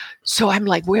meet. So I'm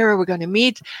like, where are we going to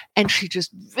meet? And she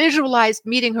just visualized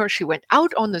meeting her. She went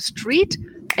out on the street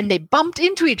and they bumped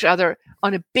into each other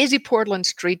on a busy Portland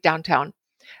street downtown.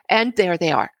 And there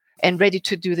they are, and ready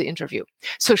to do the interview.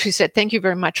 So she said, thank you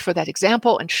very much for that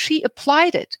example. And she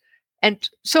applied it. And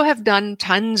so have done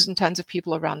tons and tons of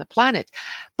people around the planet.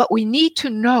 But we need to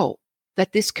know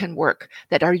that this can work,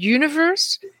 that our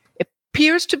universe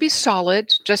appears to be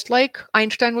solid, just like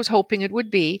Einstein was hoping it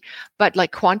would be, but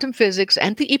like quantum physics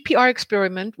and the EPR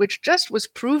experiment, which just was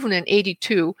proven in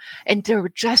 82, and there were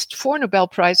just 4 Nobel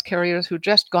Prize carriers who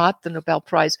just got the Nobel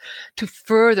Prize to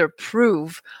further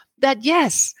prove that,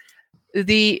 yes,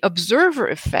 the observer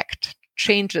effect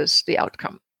changes the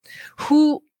outcome.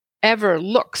 Whoever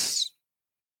looks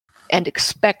and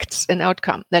expects an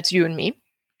outcome, that's you and me,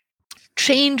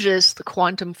 changes the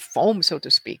quantum foam, so to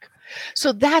speak.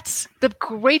 So that's the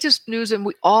greatest news, and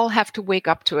we all have to wake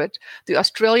up to it. The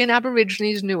Australian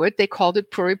Aborigines knew it. They called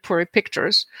it Puri Puri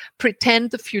pictures,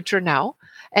 pretend the future now,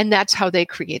 and that's how they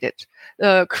created.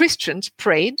 Christians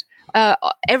prayed.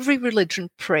 Every religion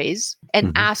prays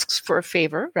and asks for a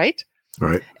favor, right?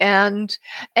 Right. And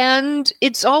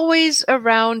it's always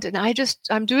around, and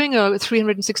I'm doing a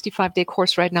 365-day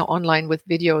course right now online with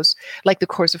videos like the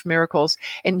Course of Miracles.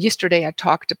 And yesterday I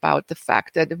talked about the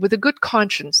fact that with a good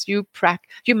conscience, you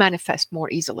manifest more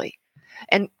easily.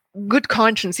 And good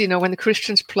conscience, when the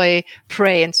Christians pray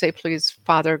and say, please,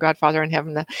 Father, God, Father in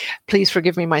heaven, please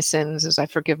forgive me my sins as I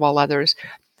forgive all others,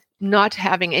 not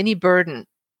having any burden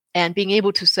and being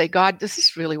able to say, God, this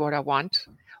is really what I want.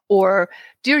 Or,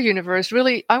 dear universe,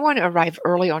 really, I want to arrive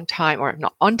early on time or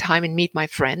not on time and meet my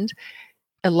friend,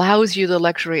 allows you the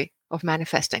luxury of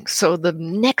manifesting. So the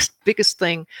next biggest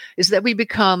thing is that we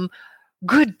become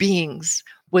good beings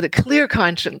with a clear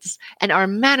conscience, and our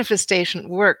manifestation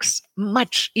works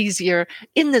much easier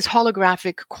in this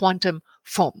holographic quantum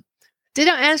foam. Did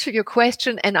I answer your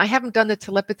question? And I haven't done the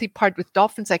telepathy part with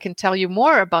dolphins. I can tell you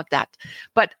more about that.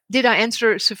 But did I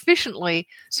answer sufficiently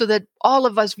so that all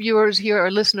of us viewers here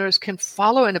or listeners can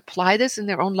follow and apply this in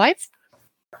their own life?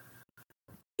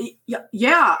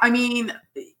 Yeah. I mean,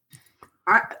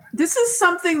 this is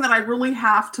something that I really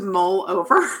have to mull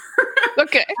over.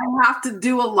 Okay. I have to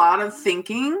do a lot of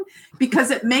thinking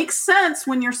because it makes sense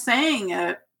when you're saying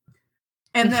it.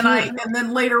 And then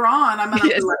then later on, I'm going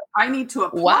to be like, I need to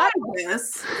apply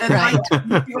this. And right.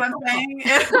 you see what I'm saying?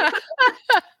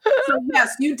 So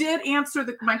yes, you did answer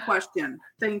my question.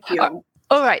 Thank you.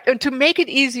 All right. And to make it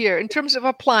easier in terms of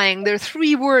applying, there are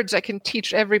 3 words I can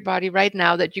teach everybody right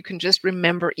now that you can just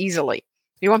remember easily.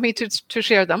 You want me to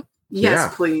share them?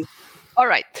 Yes, please. All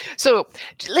right. So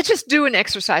let's just do an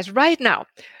exercise right now.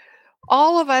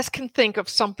 All of us can think of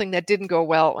something that didn't go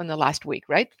well in the last week,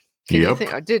 right? Can you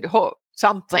think?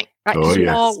 Something, right? Oh,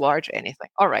 Small, yes. large, anything.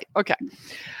 All right. Okay.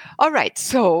 All right.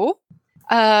 So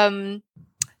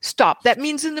stop. That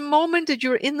means in the moment that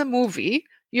you're in the movie,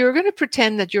 you're going to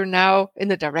pretend that you're now in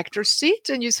the director's seat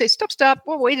and you say, stop.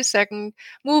 Well, wait a second.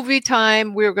 Movie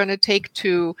time. We're going to take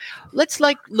 2. Let's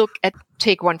look at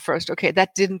take 1 first. Okay.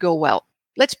 That didn't go well.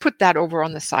 Let's put that over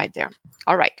on the side there.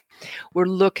 All right. We're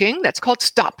looking. That's called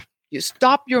stop. You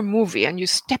stop your movie and you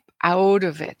step out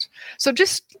of it. So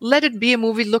just let it be a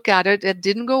movie. Look at it. It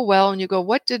didn't go well. And you go,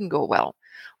 what didn't go well?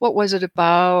 What was it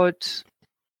about?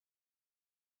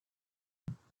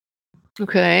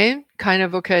 Okay. Kind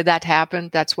of, okay, that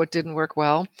happened. That's what didn't work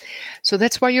well. So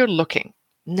that's why you're looking.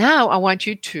 Now I want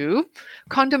you to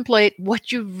contemplate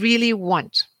what you really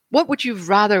want. What would you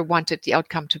rather wanted the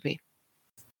outcome to be?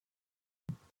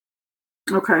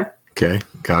 Okay. Okay,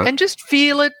 got it. And just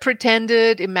feel it, pretend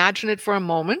it, imagine it for a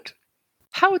moment.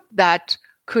 How that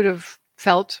could have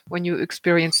felt when you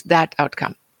experienced that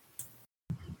outcome.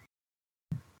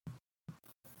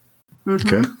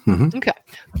 Okay. Mm-hmm. Okay.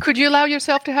 Could you allow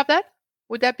yourself to have that?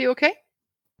 Would that be okay?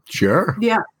 Sure.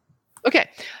 Yeah. Okay.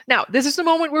 Now, this is the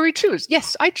moment where we choose.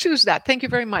 Yes, I choose that. Thank you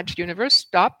very much, universe.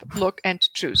 Stop, look, and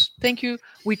choose. Thank you.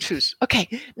 We choose. Okay.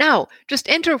 Now, just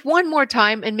enter one more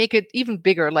time and make it even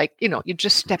bigger. Like, you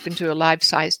just step into a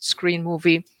life-sized screen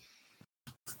movie.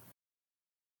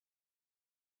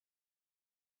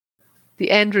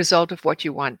 The end result of what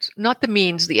you want. Not the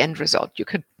means, the end result. You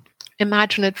could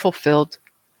imagine it fulfilled.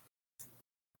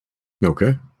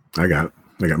 Okay. I got it.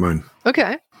 I got mine.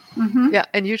 Okay. Mm-hmm. Yeah.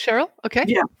 And you, Cheryl? Okay.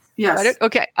 Yeah. Yes. Got it?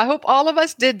 Okay. I hope all of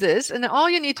us did this. And all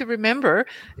you need to remember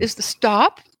is the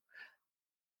stop,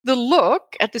 the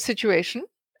look at the situation,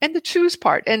 and the choose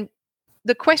part. And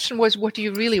the question was, what do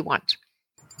you really want?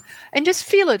 And just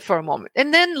feel it for a moment.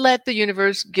 And then let the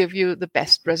universe give you the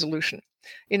best resolution.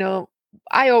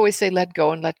 I always say, let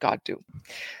go and let God do.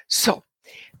 So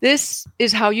this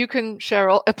is how you can,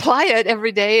 Cheryl, apply it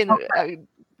every day. And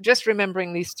just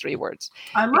remembering these 3 words.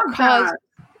 I love that.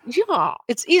 Yeah,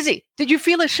 it's easy. Did you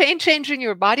feel a change in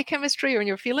your body chemistry or in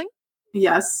your feeling?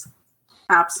 Yes,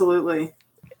 absolutely.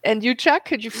 And you, Chuck,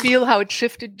 could you feel how it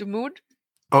shifted the mood?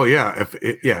 Oh yeah, if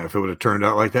it would have turned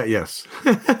out like that, yes.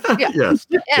 Yeah. Yes.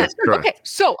 And, Yes, correct. okay,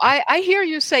 so I hear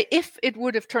you say if it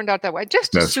would have turned out that way.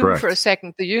 Just That's assume for a correct.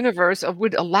 second the universe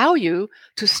would allow you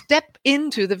to step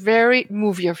into the very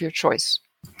movie of your choice.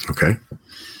 Okay.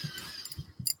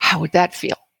 How would that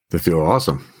feel? They feel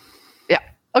awesome. Yeah.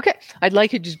 Okay. I'd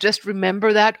like you to just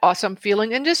remember that awesome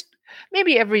feeling and just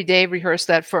maybe every day rehearse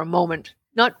that for a moment.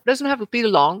 Doesn't have to be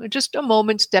long, just a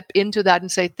moment, step into that and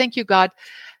say, thank you, God.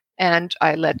 And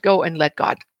I let go and let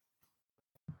God.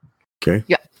 Okay.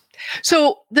 Yeah.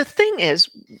 So the thing is,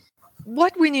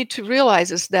 what we need to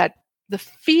realize is that the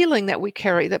feeling that we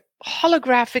carry, the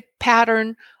holographic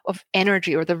pattern of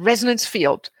energy or the resonance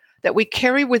field that we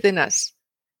carry within us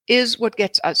is what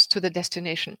gets us to the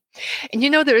destination. And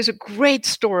there is a great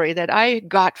story that I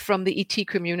got from the ET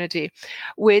community,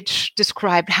 which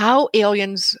described how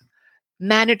aliens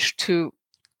managed to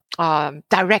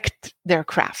direct their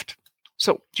craft.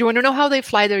 So do you want to know how they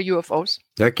fly their UFOs?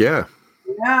 Heck yeah.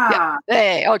 Yeah.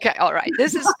 Hey, okay, all right.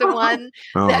 This is the one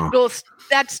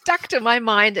that stuck to my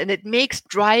mind, and it makes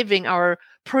driving our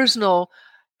personal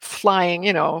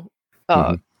flying,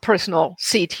 personal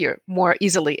seat here more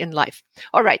easily in life.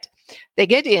 All right. They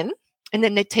get in, and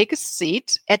then they take a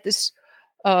seat at this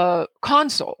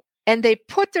console, and they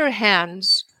put their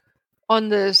hands on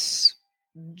this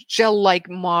gel-like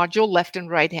module, left and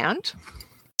right hand,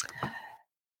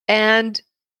 and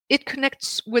it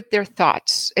connects with their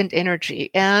thoughts and energy.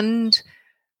 And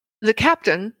the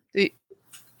captain, the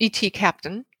ET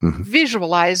captain,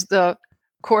 visualized the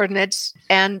coordinates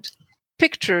and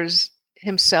pictures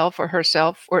himself or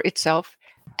herself or itself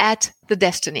at the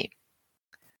destination.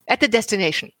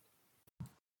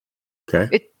 Okay.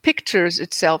 It pictures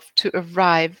itself to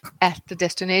arrive at the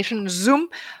destination. Zoom,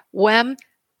 wham,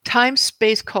 time,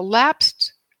 space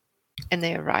collapsed, and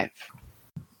they arrive.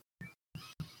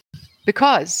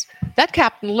 Because that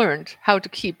captain learned how to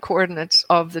keep coordinates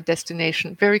of the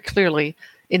destination very clearly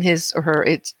in his or her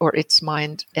its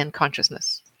mind and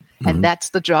consciousness. And that's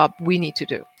the job we need to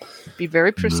do. Be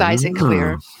very precise and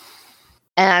clear.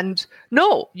 And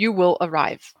know you will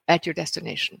arrive at your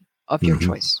destination of your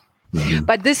choice.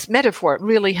 But this metaphor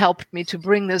really helped me to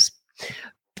bring this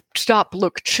stop,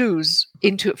 look, choose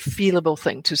into a feelable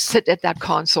thing, to sit at that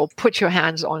console, put your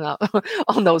hands on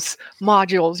on those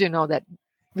modules, that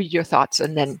read your thoughts,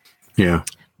 and then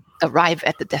arrive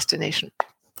at the destination.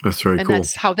 That's very cool. And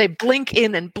that's how they blink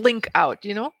in and blink out,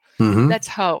 That's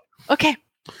how. Okay.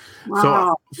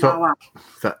 Wow.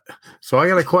 So I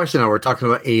got a question now. We're talking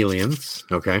about aliens.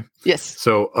 Okay. Yes.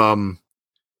 So,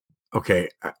 okay.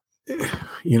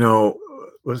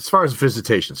 As far as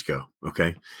visitations go,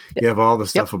 okay, you have all the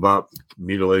stuff about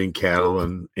mutilating cattle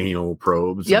and anal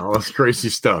probes and all this crazy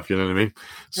stuff. You know what I mean?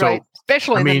 So, right.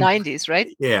 Especially in the 90s,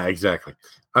 right? Yeah, exactly.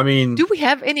 I mean, do we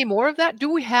have any more of that? Do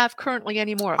we have currently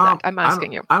any more of that? I'm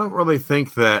asking you. I don't really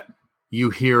think that you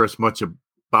hear as much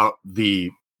about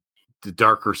the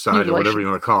darker side or whatever you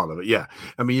want to call it. But yeah,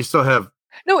 I mean, you still have.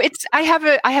 No, I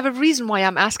have a reason why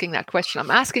I'm asking that question.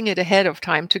 I'm asking it ahead of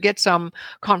time to get some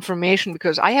confirmation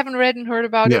because I haven't read and heard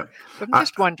about it. But I'm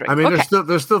just wondering. I mean,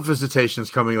 there's still visitations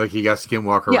coming. Like you got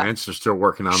Skinwalker Ranch. They're still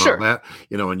working on all that.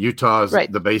 In Utah,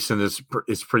 the basin is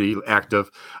pretty active.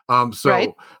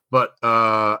 But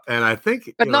and I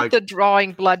think, but not the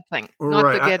drawing blood thing.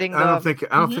 Not the getting. I don't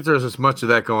think there's as much of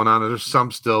that going on. There's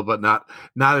some still, but not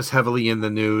as heavily in the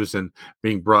news and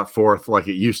being brought forth like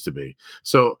it used to be.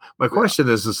 So my question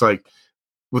is like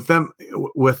with them,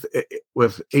 with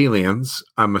aliens.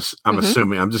 I'm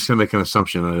assuming. I'm just going to make an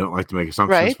assumption. I don't like to make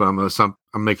assumptions, but I'm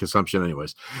make an assumption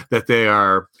anyways that they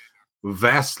are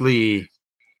vastly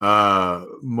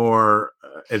more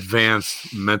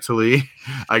advanced mentally,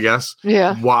 I guess.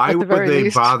 Yeah. Why would they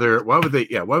bother? Why would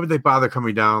they bother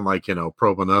coming down, like,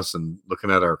 probing us and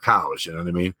looking at our cows? You know what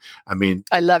I mean?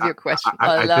 I love your question.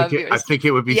 I think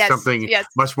it would be something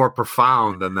much more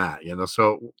profound than that.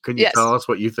 So can you tell us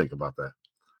what you think about that?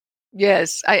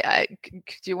 Yes. Do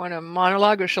you want a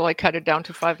monologue or shall I cut it down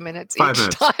to 5 minutes each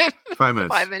time? 5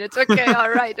 minutes. 5 minutes. Okay. All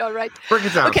right. Break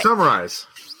it down. Okay. Summarize.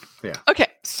 Yeah. Okay.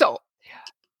 So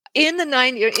in the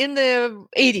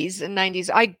 80s and 90s,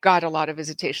 I got a lot of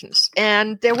visitations.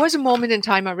 And there was a moment in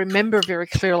time I remember very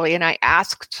clearly, and I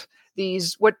asked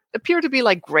these, what appear to be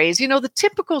like grays, the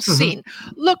typical scene,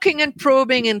 looking and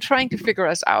probing and trying to figure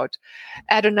us out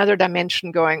at another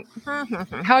dimension, going,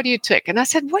 how do you tick? And I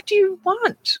said, what do you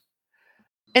want?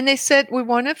 And they said, we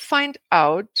want to find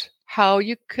out how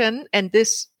you can, and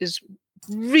this is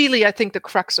really, I think, the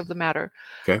crux of the matter,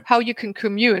 how you can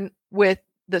commune with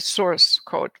the source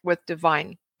code, with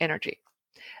divine energy,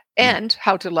 and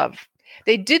how to love.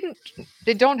 They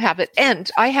don't have it. And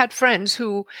I had friends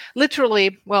who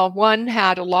literally, well, one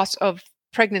had a loss of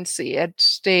pregnancy at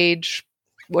stage,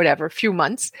 whatever, few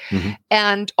months,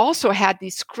 and also had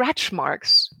these scratch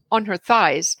marks on her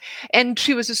thighs. And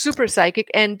she was a super psychic.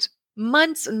 And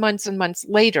months and months and months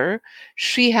later,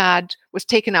 she was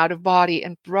taken out of body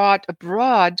and brought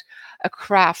abroad a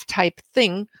craft type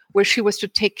thing where she was to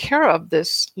take care of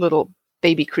this little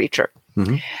baby creature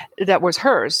that was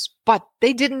hers, but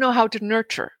they didn't know how to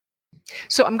nurture.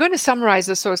 So I'm going to summarize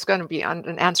this, so it's going to be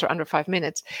an answer under 5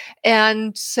 minutes,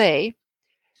 and say,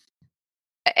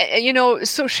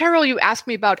 so Cheryl, you asked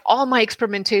me about all my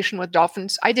experimentation with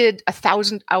dolphins. I did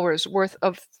 1,000 hours worth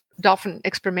of dolphin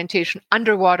experimentation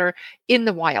underwater in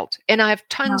the wild. And I have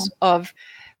tons of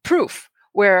proof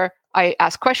where I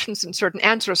ask questions and certain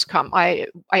answers come. I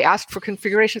asked for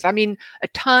configurations. I mean, a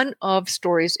ton of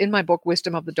stories in my book,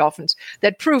 Wisdom of the Dolphins,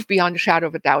 that prove beyond a shadow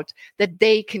of a doubt that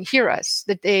they can hear us,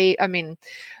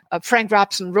 Frank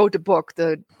Rapson wrote a book,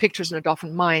 The Pictures in a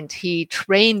Dolphin Mind. He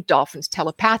trained dolphins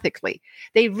telepathically.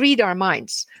 They read our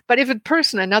minds. But if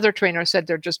another trainer said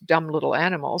they're just dumb little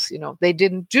animals, they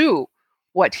didn't do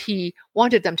what he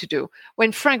wanted them to do.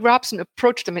 When Frank Rapson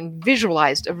approached them and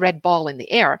visualized a red ball in the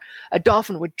air, a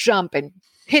dolphin would jump and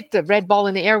hit the red ball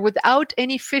in the air without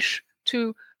any fish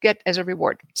to get as a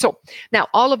reward. So now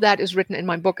all of that is written in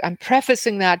my book. I'm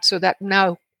prefacing that so that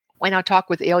now when I talk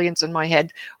with aliens in my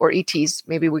head or ETs,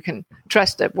 maybe we can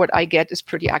trust that what I get is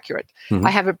pretty accurate. I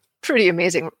have a pretty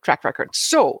amazing track record.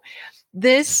 So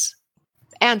this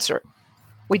answer,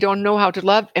 we don't know how to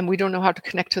love and we don't know how to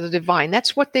connect to the divine.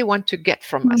 That's what they want to get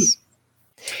from us.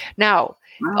 Now,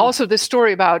 also the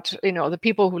story about, the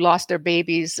people who lost their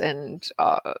babies and,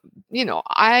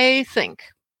 I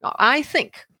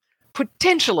think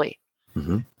potentially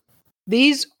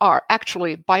these are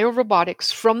actually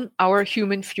biorobotics from our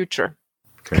human future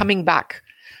coming back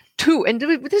too. And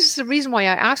this is the reason why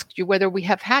I asked you whether we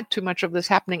have had too much of this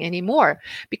happening anymore,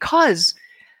 because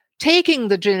taking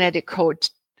the genetic code,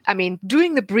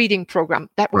 doing the breeding program,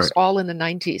 that was all in the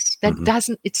 90s.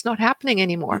 It's not happening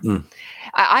anymore.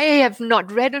 I have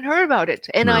not read and heard about it.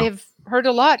 And I have heard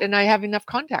a lot and I have enough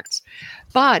contacts.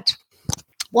 But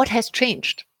what has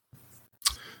changed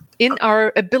in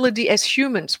our ability as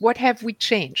humans? What have we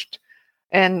changed?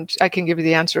 And I can give you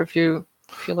the answer if you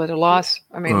feel at a loss.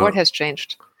 What has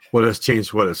changed? What has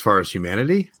changed? What, as far as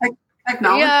humanity?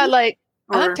 Technology?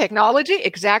 Yeah, technology,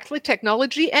 exactly.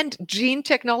 Technology and gene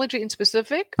technology in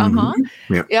specific.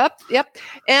 Yep.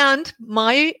 And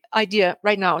my idea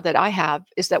right now that I have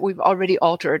is that we've already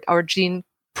altered our gene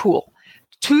pool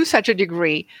to such a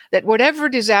degree that whatever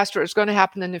disaster is going to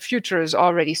happen in the future is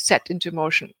already set into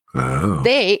motion.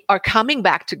 They are coming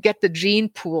back to get the gene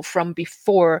pool from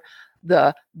before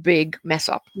the big mess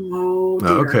up.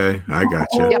 Okay, I got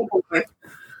you.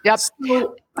 Yep.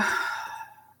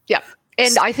 Yep.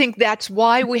 And I think that's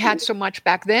why we had so much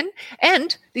back then.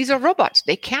 And these are robots.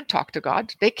 They can't talk to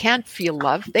God. They can't feel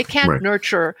love. They can't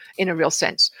nurture in a real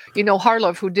sense.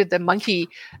 Harlov, who did the monkey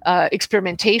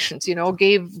experimentations,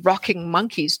 gave rocking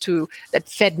monkeys that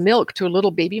fed milk to a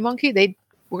little baby monkey. They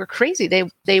were crazy.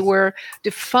 They were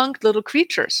defunct little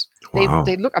creatures. Wow.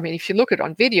 They look, if you look at it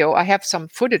on video, I have some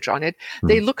footage on it.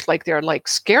 They look like they're like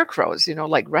scarecrows,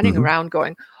 like running around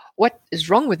going, what is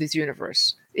wrong with this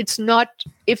universe? It's not,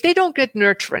 if they don't get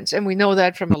nurturance, and we know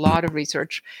that from a lot of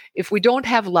research, if we don't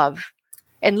have love,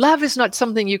 and love is not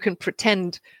something you can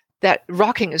pretend that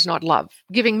rocking is not love,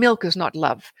 giving milk is not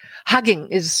love, hugging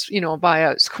is, by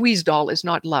a squeeze doll is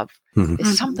not love.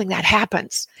 It's something that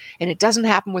happens, and it doesn't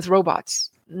happen with robots.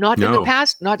 Not in the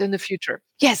past, not in the future.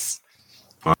 Yes.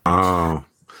 Wow.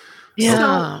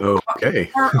 Yeah. Okay.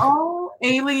 Are all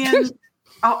aliens?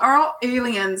 Are all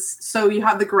aliens? So you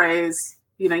have the Greys.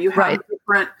 You have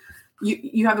different.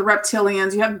 You have the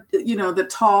reptilians. You have the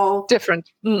tall, different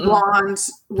blonde.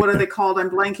 What are they called? I'm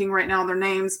blanking right now on their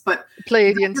names, but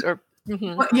Pleiadians or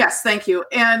yes, thank you.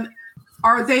 And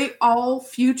are they all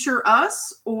future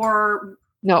us or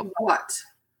no? What?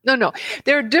 No.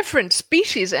 They're different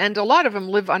species, and a lot of them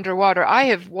live underwater. I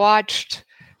have watched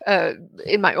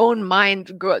in my own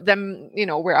mind them,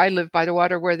 where I live by the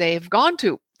water, where they have gone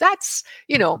to. That's,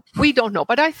 we don't know.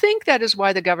 But I think that is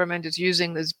why the government is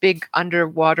using this big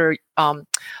underwater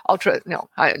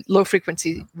low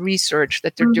frequency research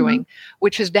that they're doing,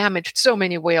 which has damaged so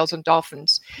many whales and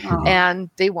dolphins.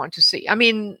 And they want to see.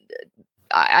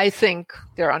 I think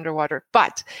they're underwater,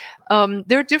 but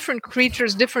they're different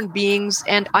creatures, different beings.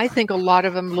 And I think a lot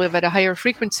of them live at a higher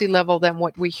frequency level than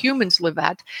what we humans live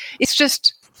at. It's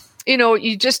just,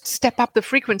 you just step up the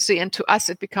frequency, and to us,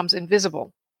 it becomes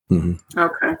invisible.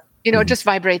 Okay. It just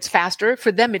vibrates faster.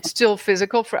 For them, it's still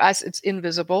physical. For us, it's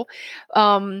invisible.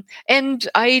 And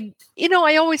I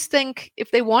always think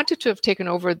if they wanted to have taken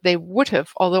over, they would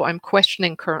have, although I'm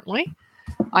questioning currently.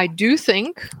 I do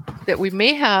think that we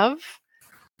may have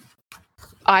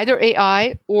either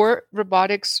AI or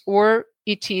robotics or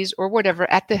ETs or whatever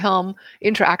at the helm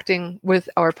interacting with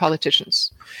our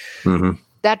politicians. Mm-hmm.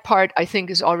 That part, I think,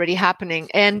 is already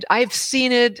happening. And I've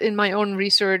seen it in my own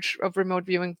research of remote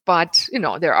viewing, but,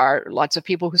 there are lots of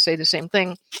people who say the same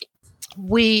thing.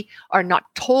 We are not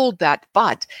told that,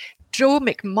 but Joe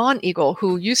McMoneagle,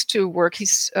 who used to work,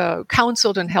 he's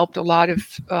counseled and helped do a lot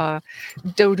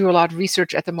of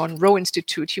research at the Monroe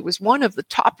Institute. He was one of the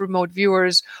top remote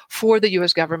viewers for the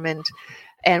U.S. government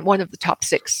and one of the top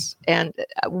 6. And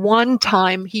one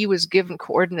time he was given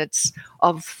coordinates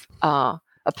of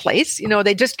a place.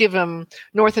 They just give him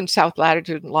north and south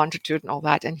latitude and longitude and all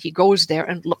that. And he goes there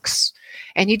and looks.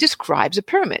 And he describes a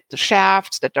pyramid, the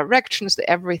shafts, the directions, the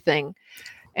everything.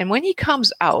 And when he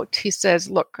comes out, he says,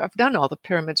 look, I've done all the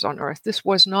pyramids on Earth. This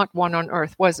was not one on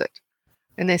Earth, was it?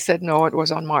 And they said, no, it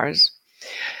was on Mars.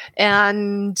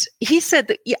 And he said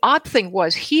the odd thing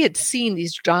was he had seen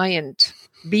these giant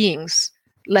beings,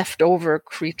 leftover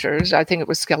creatures, I think it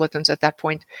was skeletons at that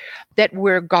point, that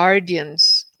were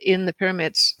guardians in the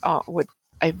pyramids.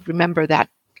 I remember that.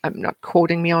 I'm not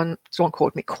quoting me on, so don't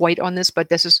quote me quite on this, but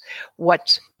this is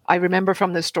what I remember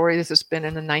from the story. This has been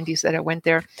in the 90s that I went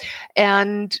there.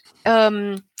 And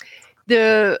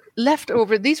the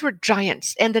leftover, these were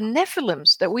giants. And the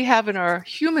Nephilims that we have in our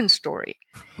human story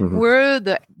were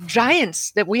the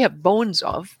giants that we have bones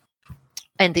of.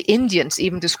 And the Indians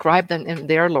even describe them in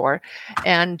their lore.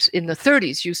 And in the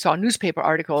 30s, you saw newspaper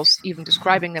articles even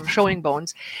describing them, showing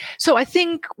bones. So I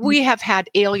think we have had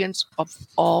aliens of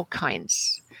all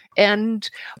kinds. And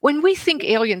when we think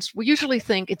aliens, we usually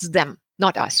think it's them,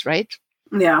 not us, right?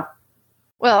 Yeah.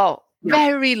 Well,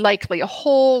 very likely a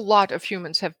whole lot of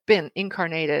humans have been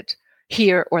incarnated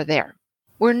here or there.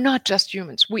 We're not just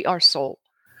humans. We are soul.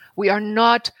 We are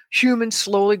not humans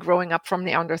slowly growing up from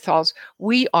Neanderthals.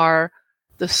 We are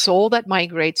the soul that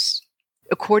migrates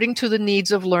according to the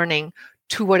needs of learning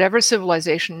to whatever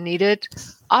civilization needed,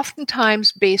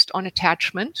 oftentimes based on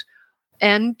attachment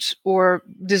and or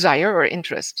desire or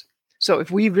interest. So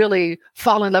if we really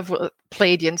fall in love with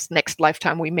Pleiadians next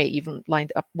lifetime, we may even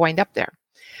wind up there.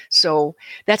 So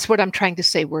that's what I'm trying to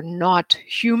say. We're not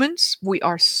humans. We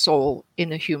are soul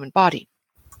in a human body.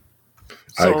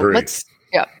 So I agree.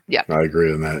 Yeah. I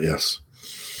agree on that. Yes.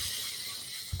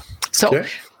 So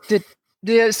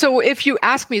so if you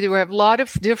ask me, there were a lot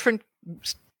of different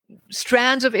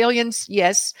strands of aliens,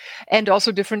 yes, and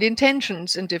also different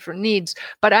intentions and different needs.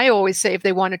 But I always say if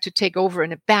they wanted to take over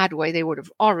in a bad way, they would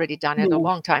have already done it a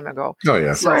long time ago. Oh,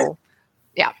 yeah. So,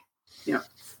 Yeah.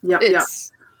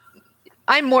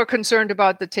 I'm more concerned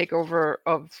about the takeover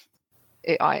of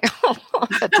AI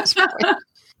at this point.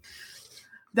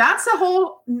 That's a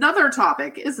whole nother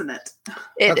topic, isn't it?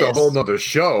 That's a whole nother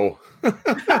show.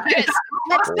 Yes.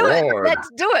 Let's do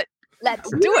it. Let's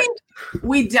do it.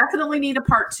 We definitely need a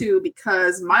part 2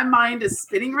 because my mind is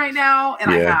spinning right now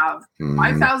and I have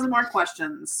 5,000 more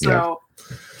questions. So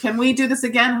can we do this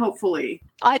again, hopefully?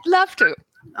 I'd love to.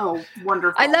 Oh,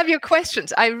 wonderful. I love your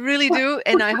questions. I really do.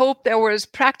 And I hope there was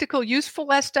practical, useful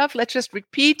stuff. Let's just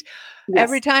repeat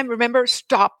every time. Remember,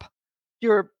 stop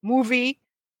your movie.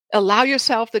 Allow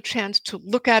yourself the chance to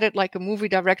look at it like a movie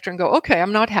director and go, okay,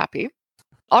 I'm not happy.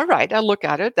 All right, I'll look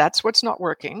at it. That's what's not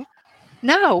working.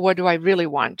 Now, what do I really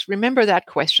want? Remember that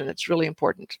question. It's really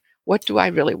important. What do I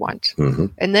really want? Mm-hmm.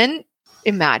 And then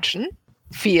imagine,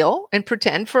 feel, and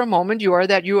pretend for a moment you are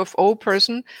that UFO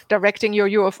person directing your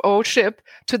UFO ship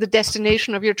to the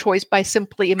destination of your choice by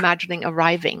simply imagining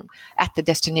arriving at the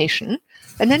destination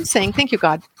and then saying, thank you,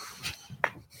 God.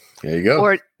 There you go.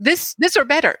 Or this or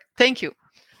better. Thank you.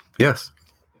 Yes.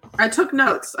 I took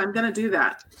notes. I'm going to do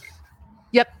that.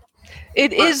 Yep.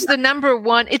 It is the number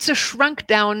one. It's a shrunk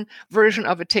down version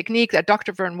of a technique that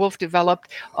Dr. Vern Wolf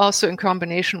developed, also in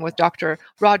combination with Dr.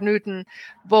 Rod Newton.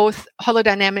 Both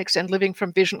holodynamics and living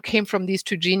from vision came from these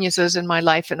two geniuses in my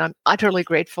life, and I'm utterly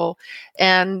grateful.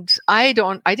 And I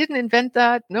didn't invent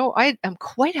that. No, I am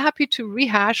quite happy to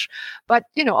rehash. But,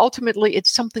 ultimately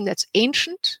it's something that's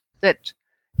ancient, that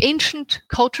ancient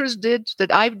cultures did,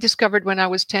 that I discovered when I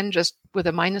was 10, just with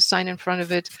a minus sign in front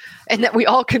of it, and that we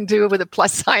all can do with a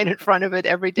plus sign in front of it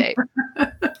every day.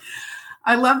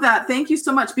 I love that. Thank you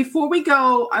so much. Before we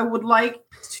go, I would like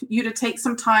you to take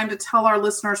some time to tell our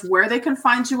listeners where they can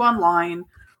find you online,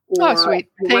 or sweet.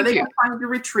 where they can find your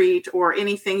retreat, or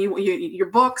anything, your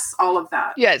books, all of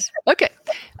that. Yes. Okay.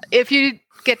 If you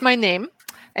get my name,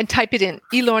 and type it in.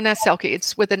 Ilona Selke.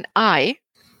 It's with an I,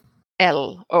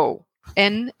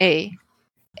 L-O-N-A,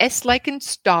 S like in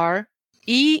star,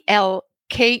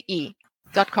 E-L-K-E.com.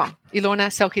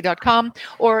 IlonaSelke.com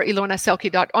or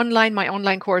ilonaselke.online, my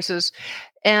online courses.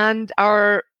 And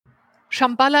our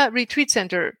Shambhala Retreat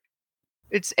Center,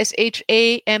 it's S-H-A-M-B-L-A,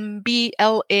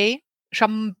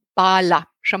 Shambhala,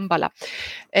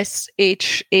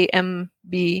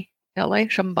 S-H-A-M-B-L-A,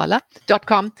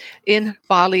 Shambhala.com in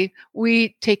Bali.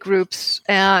 We take groups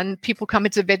and people come.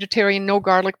 It's a vegetarian, no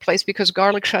garlic place because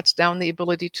garlic shuts down the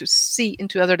ability to see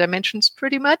into other dimensions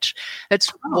pretty much. That's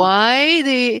why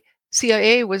the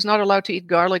CIA was not allowed to eat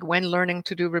garlic when learning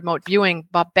to do remote viewing.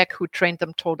 Bob Beck, who trained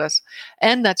them, told us.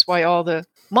 And that's why all the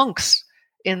monks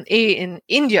in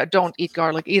India don't eat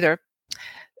garlic either.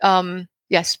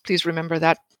 Yes, please remember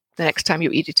that the next time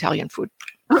you eat Italian food.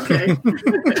 Okay.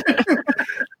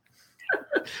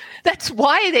 That's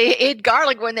why they ate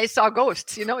garlic when they saw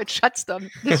ghosts. It shuts them.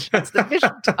 It shuts the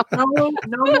vision down. No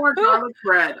more garlic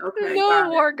bread. Okay. No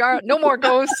more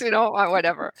ghosts. Or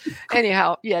whatever.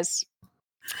 Anyhow, yes.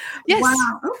 Yes.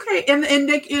 Wow. Okay. And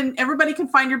everybody can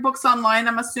find your books online.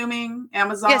 I'm assuming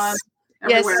Amazon. Yes.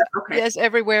 Everywhere. Yes, okay. Yes,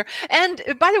 everywhere. And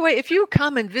by the way, if you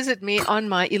come and visit me on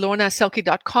my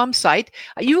ilonaselke.com site,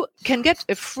 you can get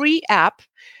a free app.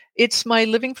 It's my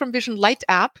Living from Vision Light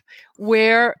app,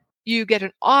 where you get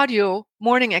an audio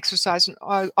morning exercise, an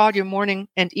audio morning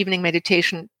and evening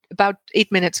meditation, about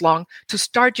 8 minutes long, to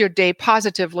start your day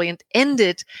positively and end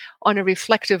it on a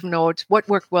reflective note. What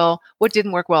worked well? What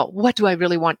didn't work well? What do I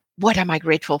really want? What am I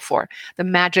grateful for? The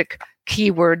magic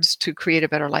keywords to create a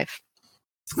better life.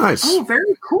 Nice. Oh,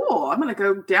 very cool. I'm going to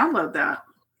go download that.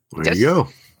 There you go.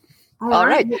 All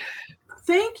right. Well,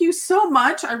 thank you so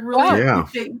much. I really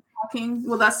appreciate you talking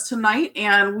with us tonight,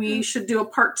 and we should do a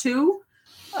part 2.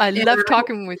 I love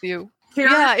talking with you.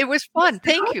 Karen, it was fun.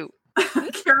 Thank you.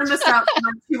 Karen missed out.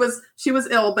 She was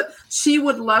ill, but she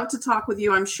would love to talk with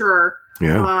you, I'm sure.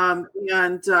 Yeah.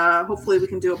 And hopefully we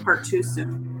can do a part 2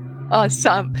 soon.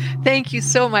 Awesome. Thank you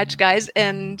so much, guys.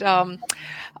 And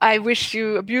I wish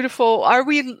you a beautiful,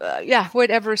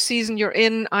 whatever season you're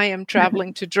in. I am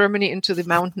traveling to Germany into the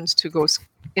mountains to go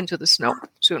into the snow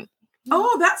soon.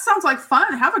 Oh, that sounds like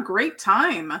fun. Have a great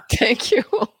time. Thank you.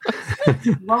 Well,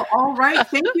 all right.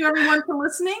 Thank you, everyone, for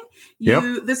listening.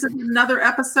 This is another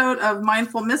episode of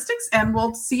Mindful Mystics, and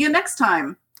we'll see you next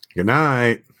time. Good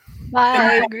night.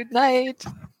 Bye. Good night.